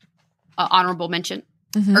a honorable mention.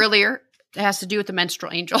 Mhm. Earlier, it has to do with the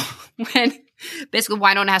menstrual angel. When basically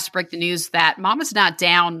Winona has to break the news that Mama's not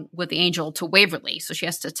down with the angel to Waverly. So she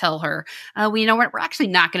has to tell her, we're actually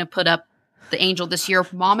not going to put up the angel this year.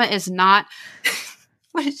 Mama is not...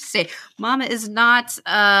 What did you say? Mama is not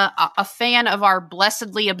a fan of our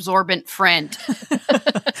blessedly absorbent friend.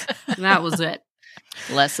 That was it.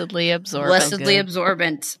 Blessedly absorbed. Blessedly good.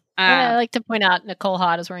 absorbent. I like to point out Nicole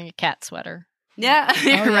Hott is wearing a cat sweater. Yeah,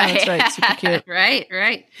 yeah, right. that's right. Super cute.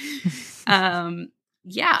 right.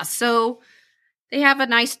 Yeah, so they have a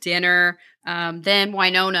nice dinner. Then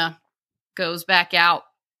Winona goes back out.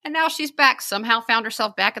 And now she's back. Somehow found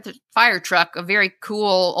herself back at the fire truck, a very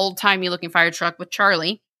cool, old-timey looking fire truck with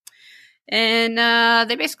Charlie. And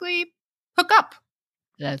they basically hook up.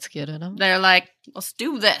 That's good enough. They're like, let's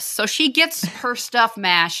do this. So she gets her stuff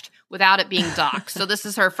mashed without it being Doc. So this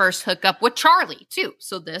is her first hookup with Charlie, too.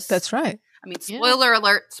 So this... That's right. I mean, Yeah.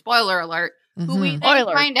 spoiler alert, who we Mhm. then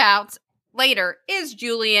Spoiler. find out later is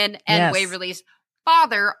Julian and Yes. Waverly's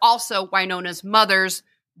father, also Winona's mother's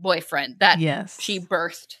boyfriend that Yes. she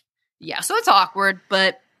birthed. Yeah, so it's awkward,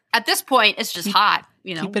 but at this point, it's just hot.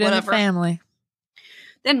 Keep it in the whatever. family.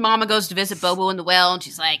 Then Mama goes to visit Bobo in the well, and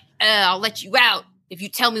she's like, I'll let you out if you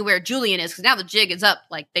tell me where Julian is, because now the jig is up,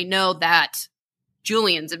 like they know that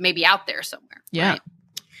Julian's maybe out there somewhere. Yeah. Right?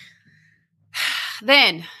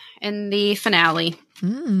 Then in the finale,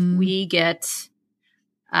 we get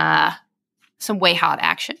some way hot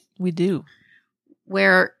action We do.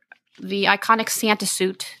 where the iconic Santa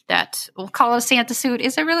suit that we'll call it a Santa suit.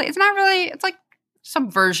 Is it really? It's not really. It's like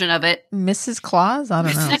some version of it. Mrs. Claus? I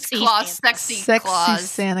don't know. Sexy Claus, Santa. sexy Claus.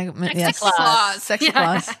 Santa. Sexy Claus. Claus. Sexy Yeah.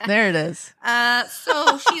 Claus. There it is.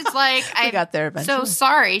 So she's like, We got there eventually. so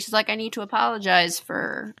sorry. She's like, I need to apologize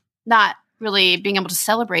for not really being able to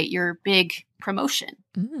celebrate your big promotion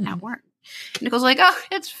at work. And Nicole's like, oh,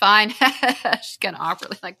 it's fine. She's kind of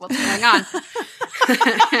awkwardly like, what's going on?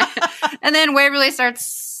 And then Waverly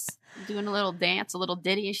starts doing a little dance, a little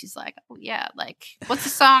ditty. And she's like, oh, yeah, like, what's the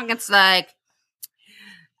song? It's like,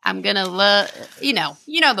 I'm going to love, you know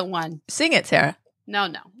the one. Sing it, Tara. No.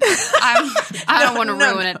 I don't want to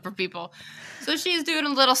ruin it for people. So she's doing a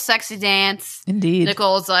little sexy dance. Indeed.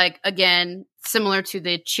 Nicole's like, again, similar to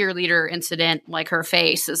the cheerleader incident, like her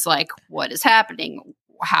face is like, what is happening?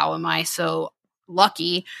 How am I so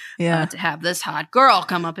lucky Yeah. to have this hot girl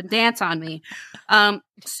come up and dance on me?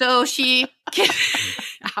 So she,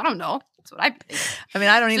 I don't know. That's what I think. I mean,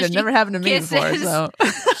 I don't So either. she Never happened to me before. kisses. So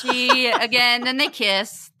She, again, then they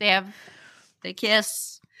kiss. They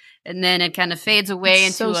kiss. And then it kind of fades away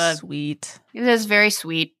It's into so a, sweet. it is very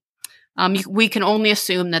sweet. We can only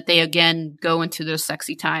assume that they again go into their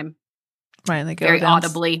sexy time Right. They go very down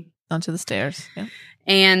audibly. onto the stairs. Yeah.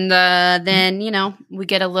 And then, we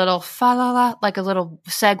get a little fa-la-la, like a little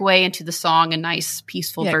segue into the song, a nice,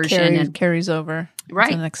 peaceful version. Carries over to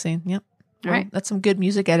Right. the next scene. Yep. Well, Right. That's some good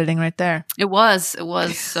music editing right there. It was.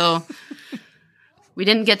 So we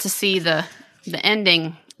didn't get to see the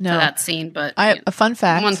ending No. to that scene, but A fun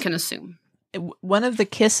fact. one can assume. One of the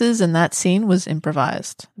kisses in that scene was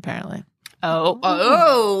improvised, apparently.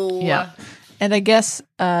 Oh. Yeah. And I guess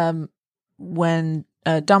when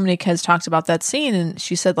Dominique has talked about that scene, and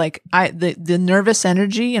she said, like, the nervous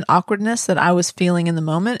energy and awkwardness that I was feeling in the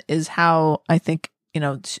moment is how I think,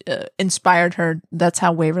 inspired her. That's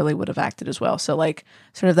how Waverly would have acted as well. So, like,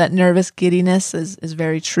 sort of that nervous giddiness is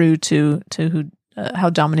very true to who how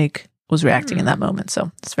Dominique was reacting in that moment.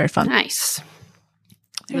 So it's very fun. Nice.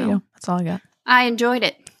 There you go. That's all I got. I enjoyed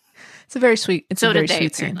it. It's a very sweet. It's So a very did they,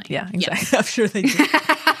 sweet scene. apparently. Yeah, Yes. exactly. I'm sure they do.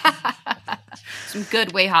 Some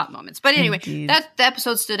good way hot moments. But anyway, Indeed. the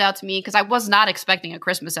episode stood out to me because I was not expecting a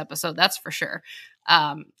Christmas episode, that's for sure.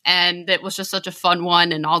 And it was just such a fun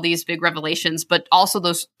one and all these big revelations, but also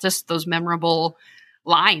those memorable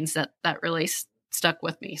lines that really stuck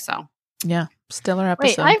with me. So Yeah, stellar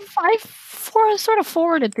Wait, episode. I sort of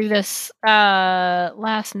forwarded through this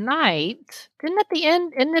last night. Isn't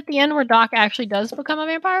it the end where Doc actually does become a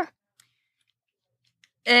vampire?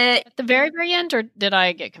 At the very, very end, or did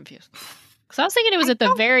I get confused? Because I was thinking it was at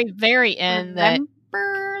the very, very end that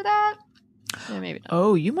remember that? yeah, maybe not.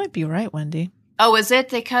 Oh, you might be right, Wendy. Oh, is it?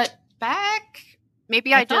 They cut back?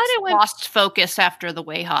 Maybe I I thought just it went- lost focus after the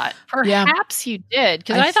way hot. Yeah. Perhaps you did,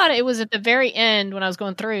 because I I thought it was at the very end when I was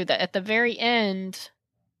going through that. At the very end,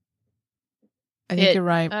 I think It, you're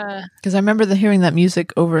right. Because I remember hearing that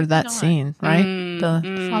music over that not. scene, right? The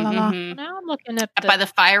fa la la. mhm. now I'm looking at By the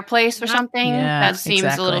fireplace or Not- something? Yeah, That seems a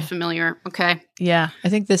little exactly. familiar. Okay. Yeah, I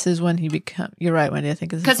think this is when he become. You're right, Wendy. I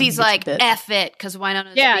think this is Because when he's he gets like, bit. F it, because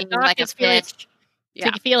Winona's Yeah, being Doc like a is feeling- bitch. So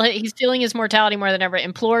he's feeling his mortality more than ever.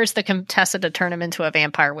 Implores the Contessa to turn him into a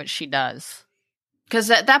vampire, which she does. Because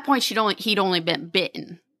at that point, he'd only been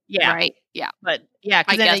bitten. Yeah, Right? Yeah. but yeah, I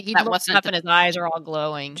because then guess he that looks wasn't up the- and his eyes are all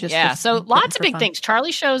glowing. Just Yeah, for- so bitten lots of for big fun. things.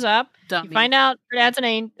 Charlie shows up. Dummy. You find out her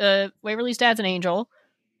dad's Waverly's dad's an angel.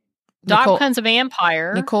 Doc Nicole- becomes a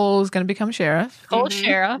vampire. Nicole's going to become sheriff. Nicole Mhm,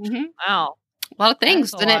 sheriff. mhm. Wow. A lot of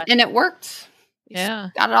things. That's a lot. And it worked. Yeah.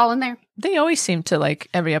 Got it all in there. They always seem to like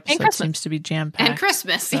every episode Christmas. seems to be jam packed. And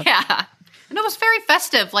Christmas. So- Yeah. And it was very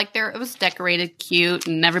festive. Like it was decorated cute,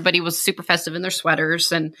 and everybody was super festive in their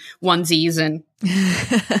sweaters and onesies and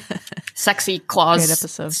sexy claws Great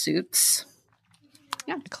episode. suits.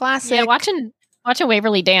 Classic. Yeah, watching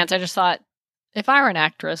Waverly dance, I just thought, if I were an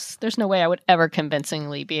actress, there's no way I would ever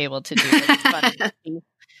convincingly be able to do this funny,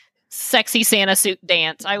 sexy Santa suit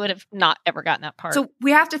dance. I would have not ever gotten that part. So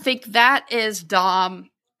we have to think that is Dom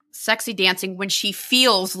sexy dancing when she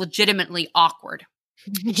feels legitimately awkward.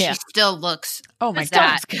 yeah, She still looks Oh my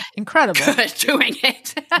that god, incredible! good doing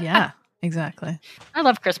it. Yeah, exactly. I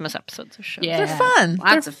love Christmas episodes of shows. Yeah. They're fun.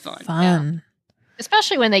 Lots They're of fun. Fun.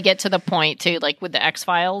 Especially when they get to the point too, like with the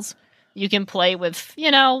X-Files, you can play with,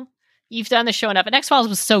 you've done the show enough. And X-Files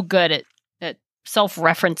was so good at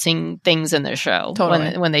self-referencing things in the show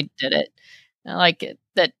Totally. when they did it. I like it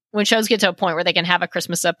that when shows get to a point where they can have a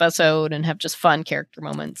Christmas episode and have just fun character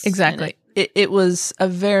moments. Exactly. It was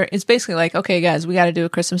it's basically like, okay, guys, we got to do a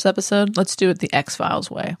Christmas episode. Let's do it the X-Files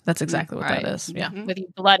way. That's exactly what that is. Yeah. With you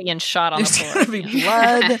bloody and shot on the There's floor. going to be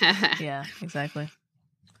blood. Yeah, exactly.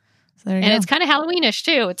 So there you And go. it's kind of Halloweenish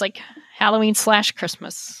too. It's like Halloween /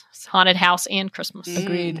 Christmas. It's haunted house and Christmas.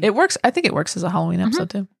 Agreed. It works. I think it works as a Halloween episode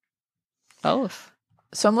too. Both.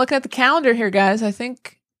 So I'm looking at the calendar here, guys. I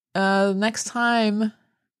think next time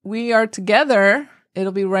we are together,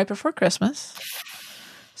 it'll be right before Christmas.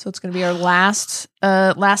 So it's going to be our last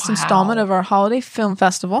installment of our holiday film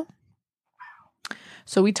festival.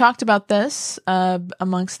 So we talked about this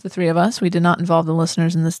amongst the three of us. We did not involve the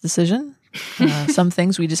listeners in this decision. Some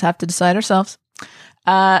things we just have to decide ourselves.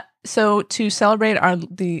 So to celebrate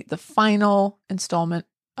the final installment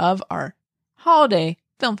of our holiday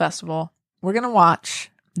film festival, we're going to watch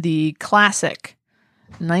the classic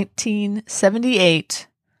 1978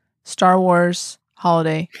 Star Wars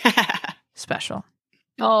holiday special.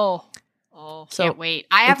 Oh, So Can't wait.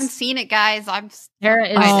 I haven't seen it, guys. Tara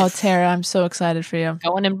is Oh, Tara, I'm so excited for you.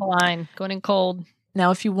 going in blind, going in cold.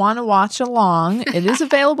 Now, if you want to watch along, it is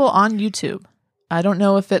available on YouTube. I don't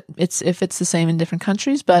know if it's the same in different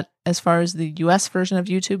countries, but as far as the US version of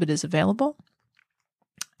YouTube, it is available.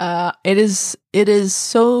 It is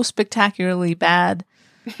so spectacularly bad.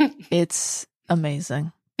 It's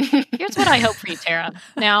amazing. Here's what I hope for you, Tara.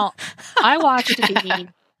 Now, I watched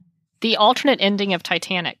the alternate ending of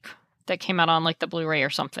Titanic that came out on like the Blu-ray or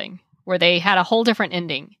something, where they had a whole different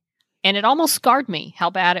ending. And it almost scarred me how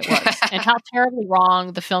bad it was and how terribly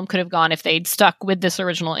wrong the film could have gone if they'd stuck with this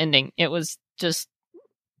original ending. It was just,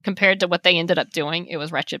 compared to what they ended up doing, it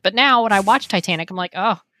was wretched. But now when I watch Titanic, I'm like,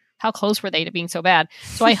 oh, how close were they to being so bad?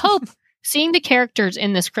 So I hope seeing the characters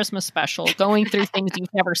in this Christmas special going through things you've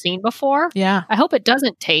never seen before, Yeah. I hope it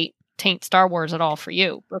doesn't taint Star Wars at all for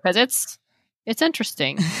you, because it's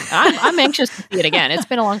interesting. I'm anxious to see it again. It's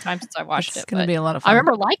been a long time since I watched It's it. going to But be a lot of fun. I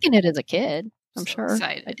remember liking it as a kid. I'm So sure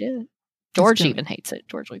excited. I did. George good. even hates it.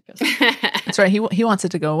 George Lucas. That's right. He wants it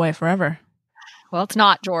to go away forever. Well, it's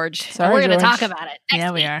not George. And Sorry, we're going to George. talk about it. next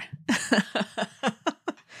Yeah, we week. are.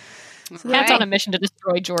 Cat's on a mission to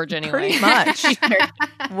destroy George anyway. Pretty much.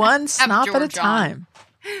 One snop at a George on. time.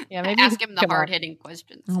 Yeah, maybe Ask him the come on. hard-hitting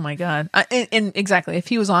questions. Oh my God. And exactly. If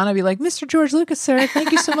he was on, I'd be like, Mr. George Lucas, sir,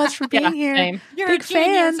 thank you so much for being Yeah, here. same. You're Big a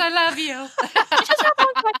genius. fan. I love you. I just have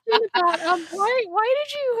one question about why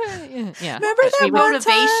did you? Yeah, Remember that we would, one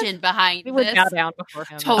Motivation behind we would this. bow down before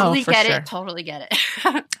him. Totally for get sure. it. Totally get it.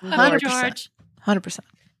 100%. George. 100%.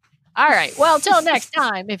 All right. Well, till next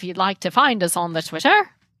time, if you'd like to find us on the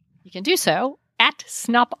Twitter, you can do so at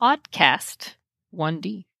SnopOddcast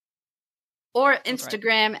 1D. Or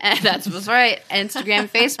Instagram, and that's what's right. Instagram,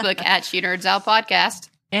 Facebook at She Nerds Out Podcast.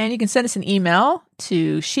 And you can send us an email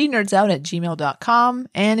to shenerdsOut@gmail.com.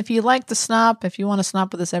 And if you like the snop, if you want to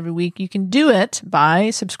snop with us every week, you can do it by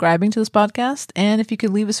subscribing to this podcast. And if you could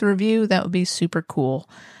leave us a review, that would be super cool.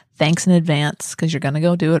 Thanks in advance, because you're going to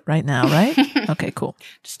go do it right now, right? Okay, cool.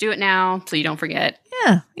 Just do it now so you don't forget.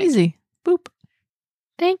 Yeah, easy. Boop.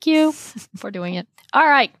 Thank you for doing it. All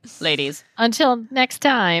right, ladies. Until next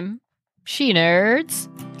time, She Nerds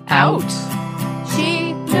Out.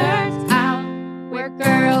 She nerds out. We're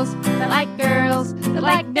girls that like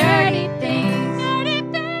nerdy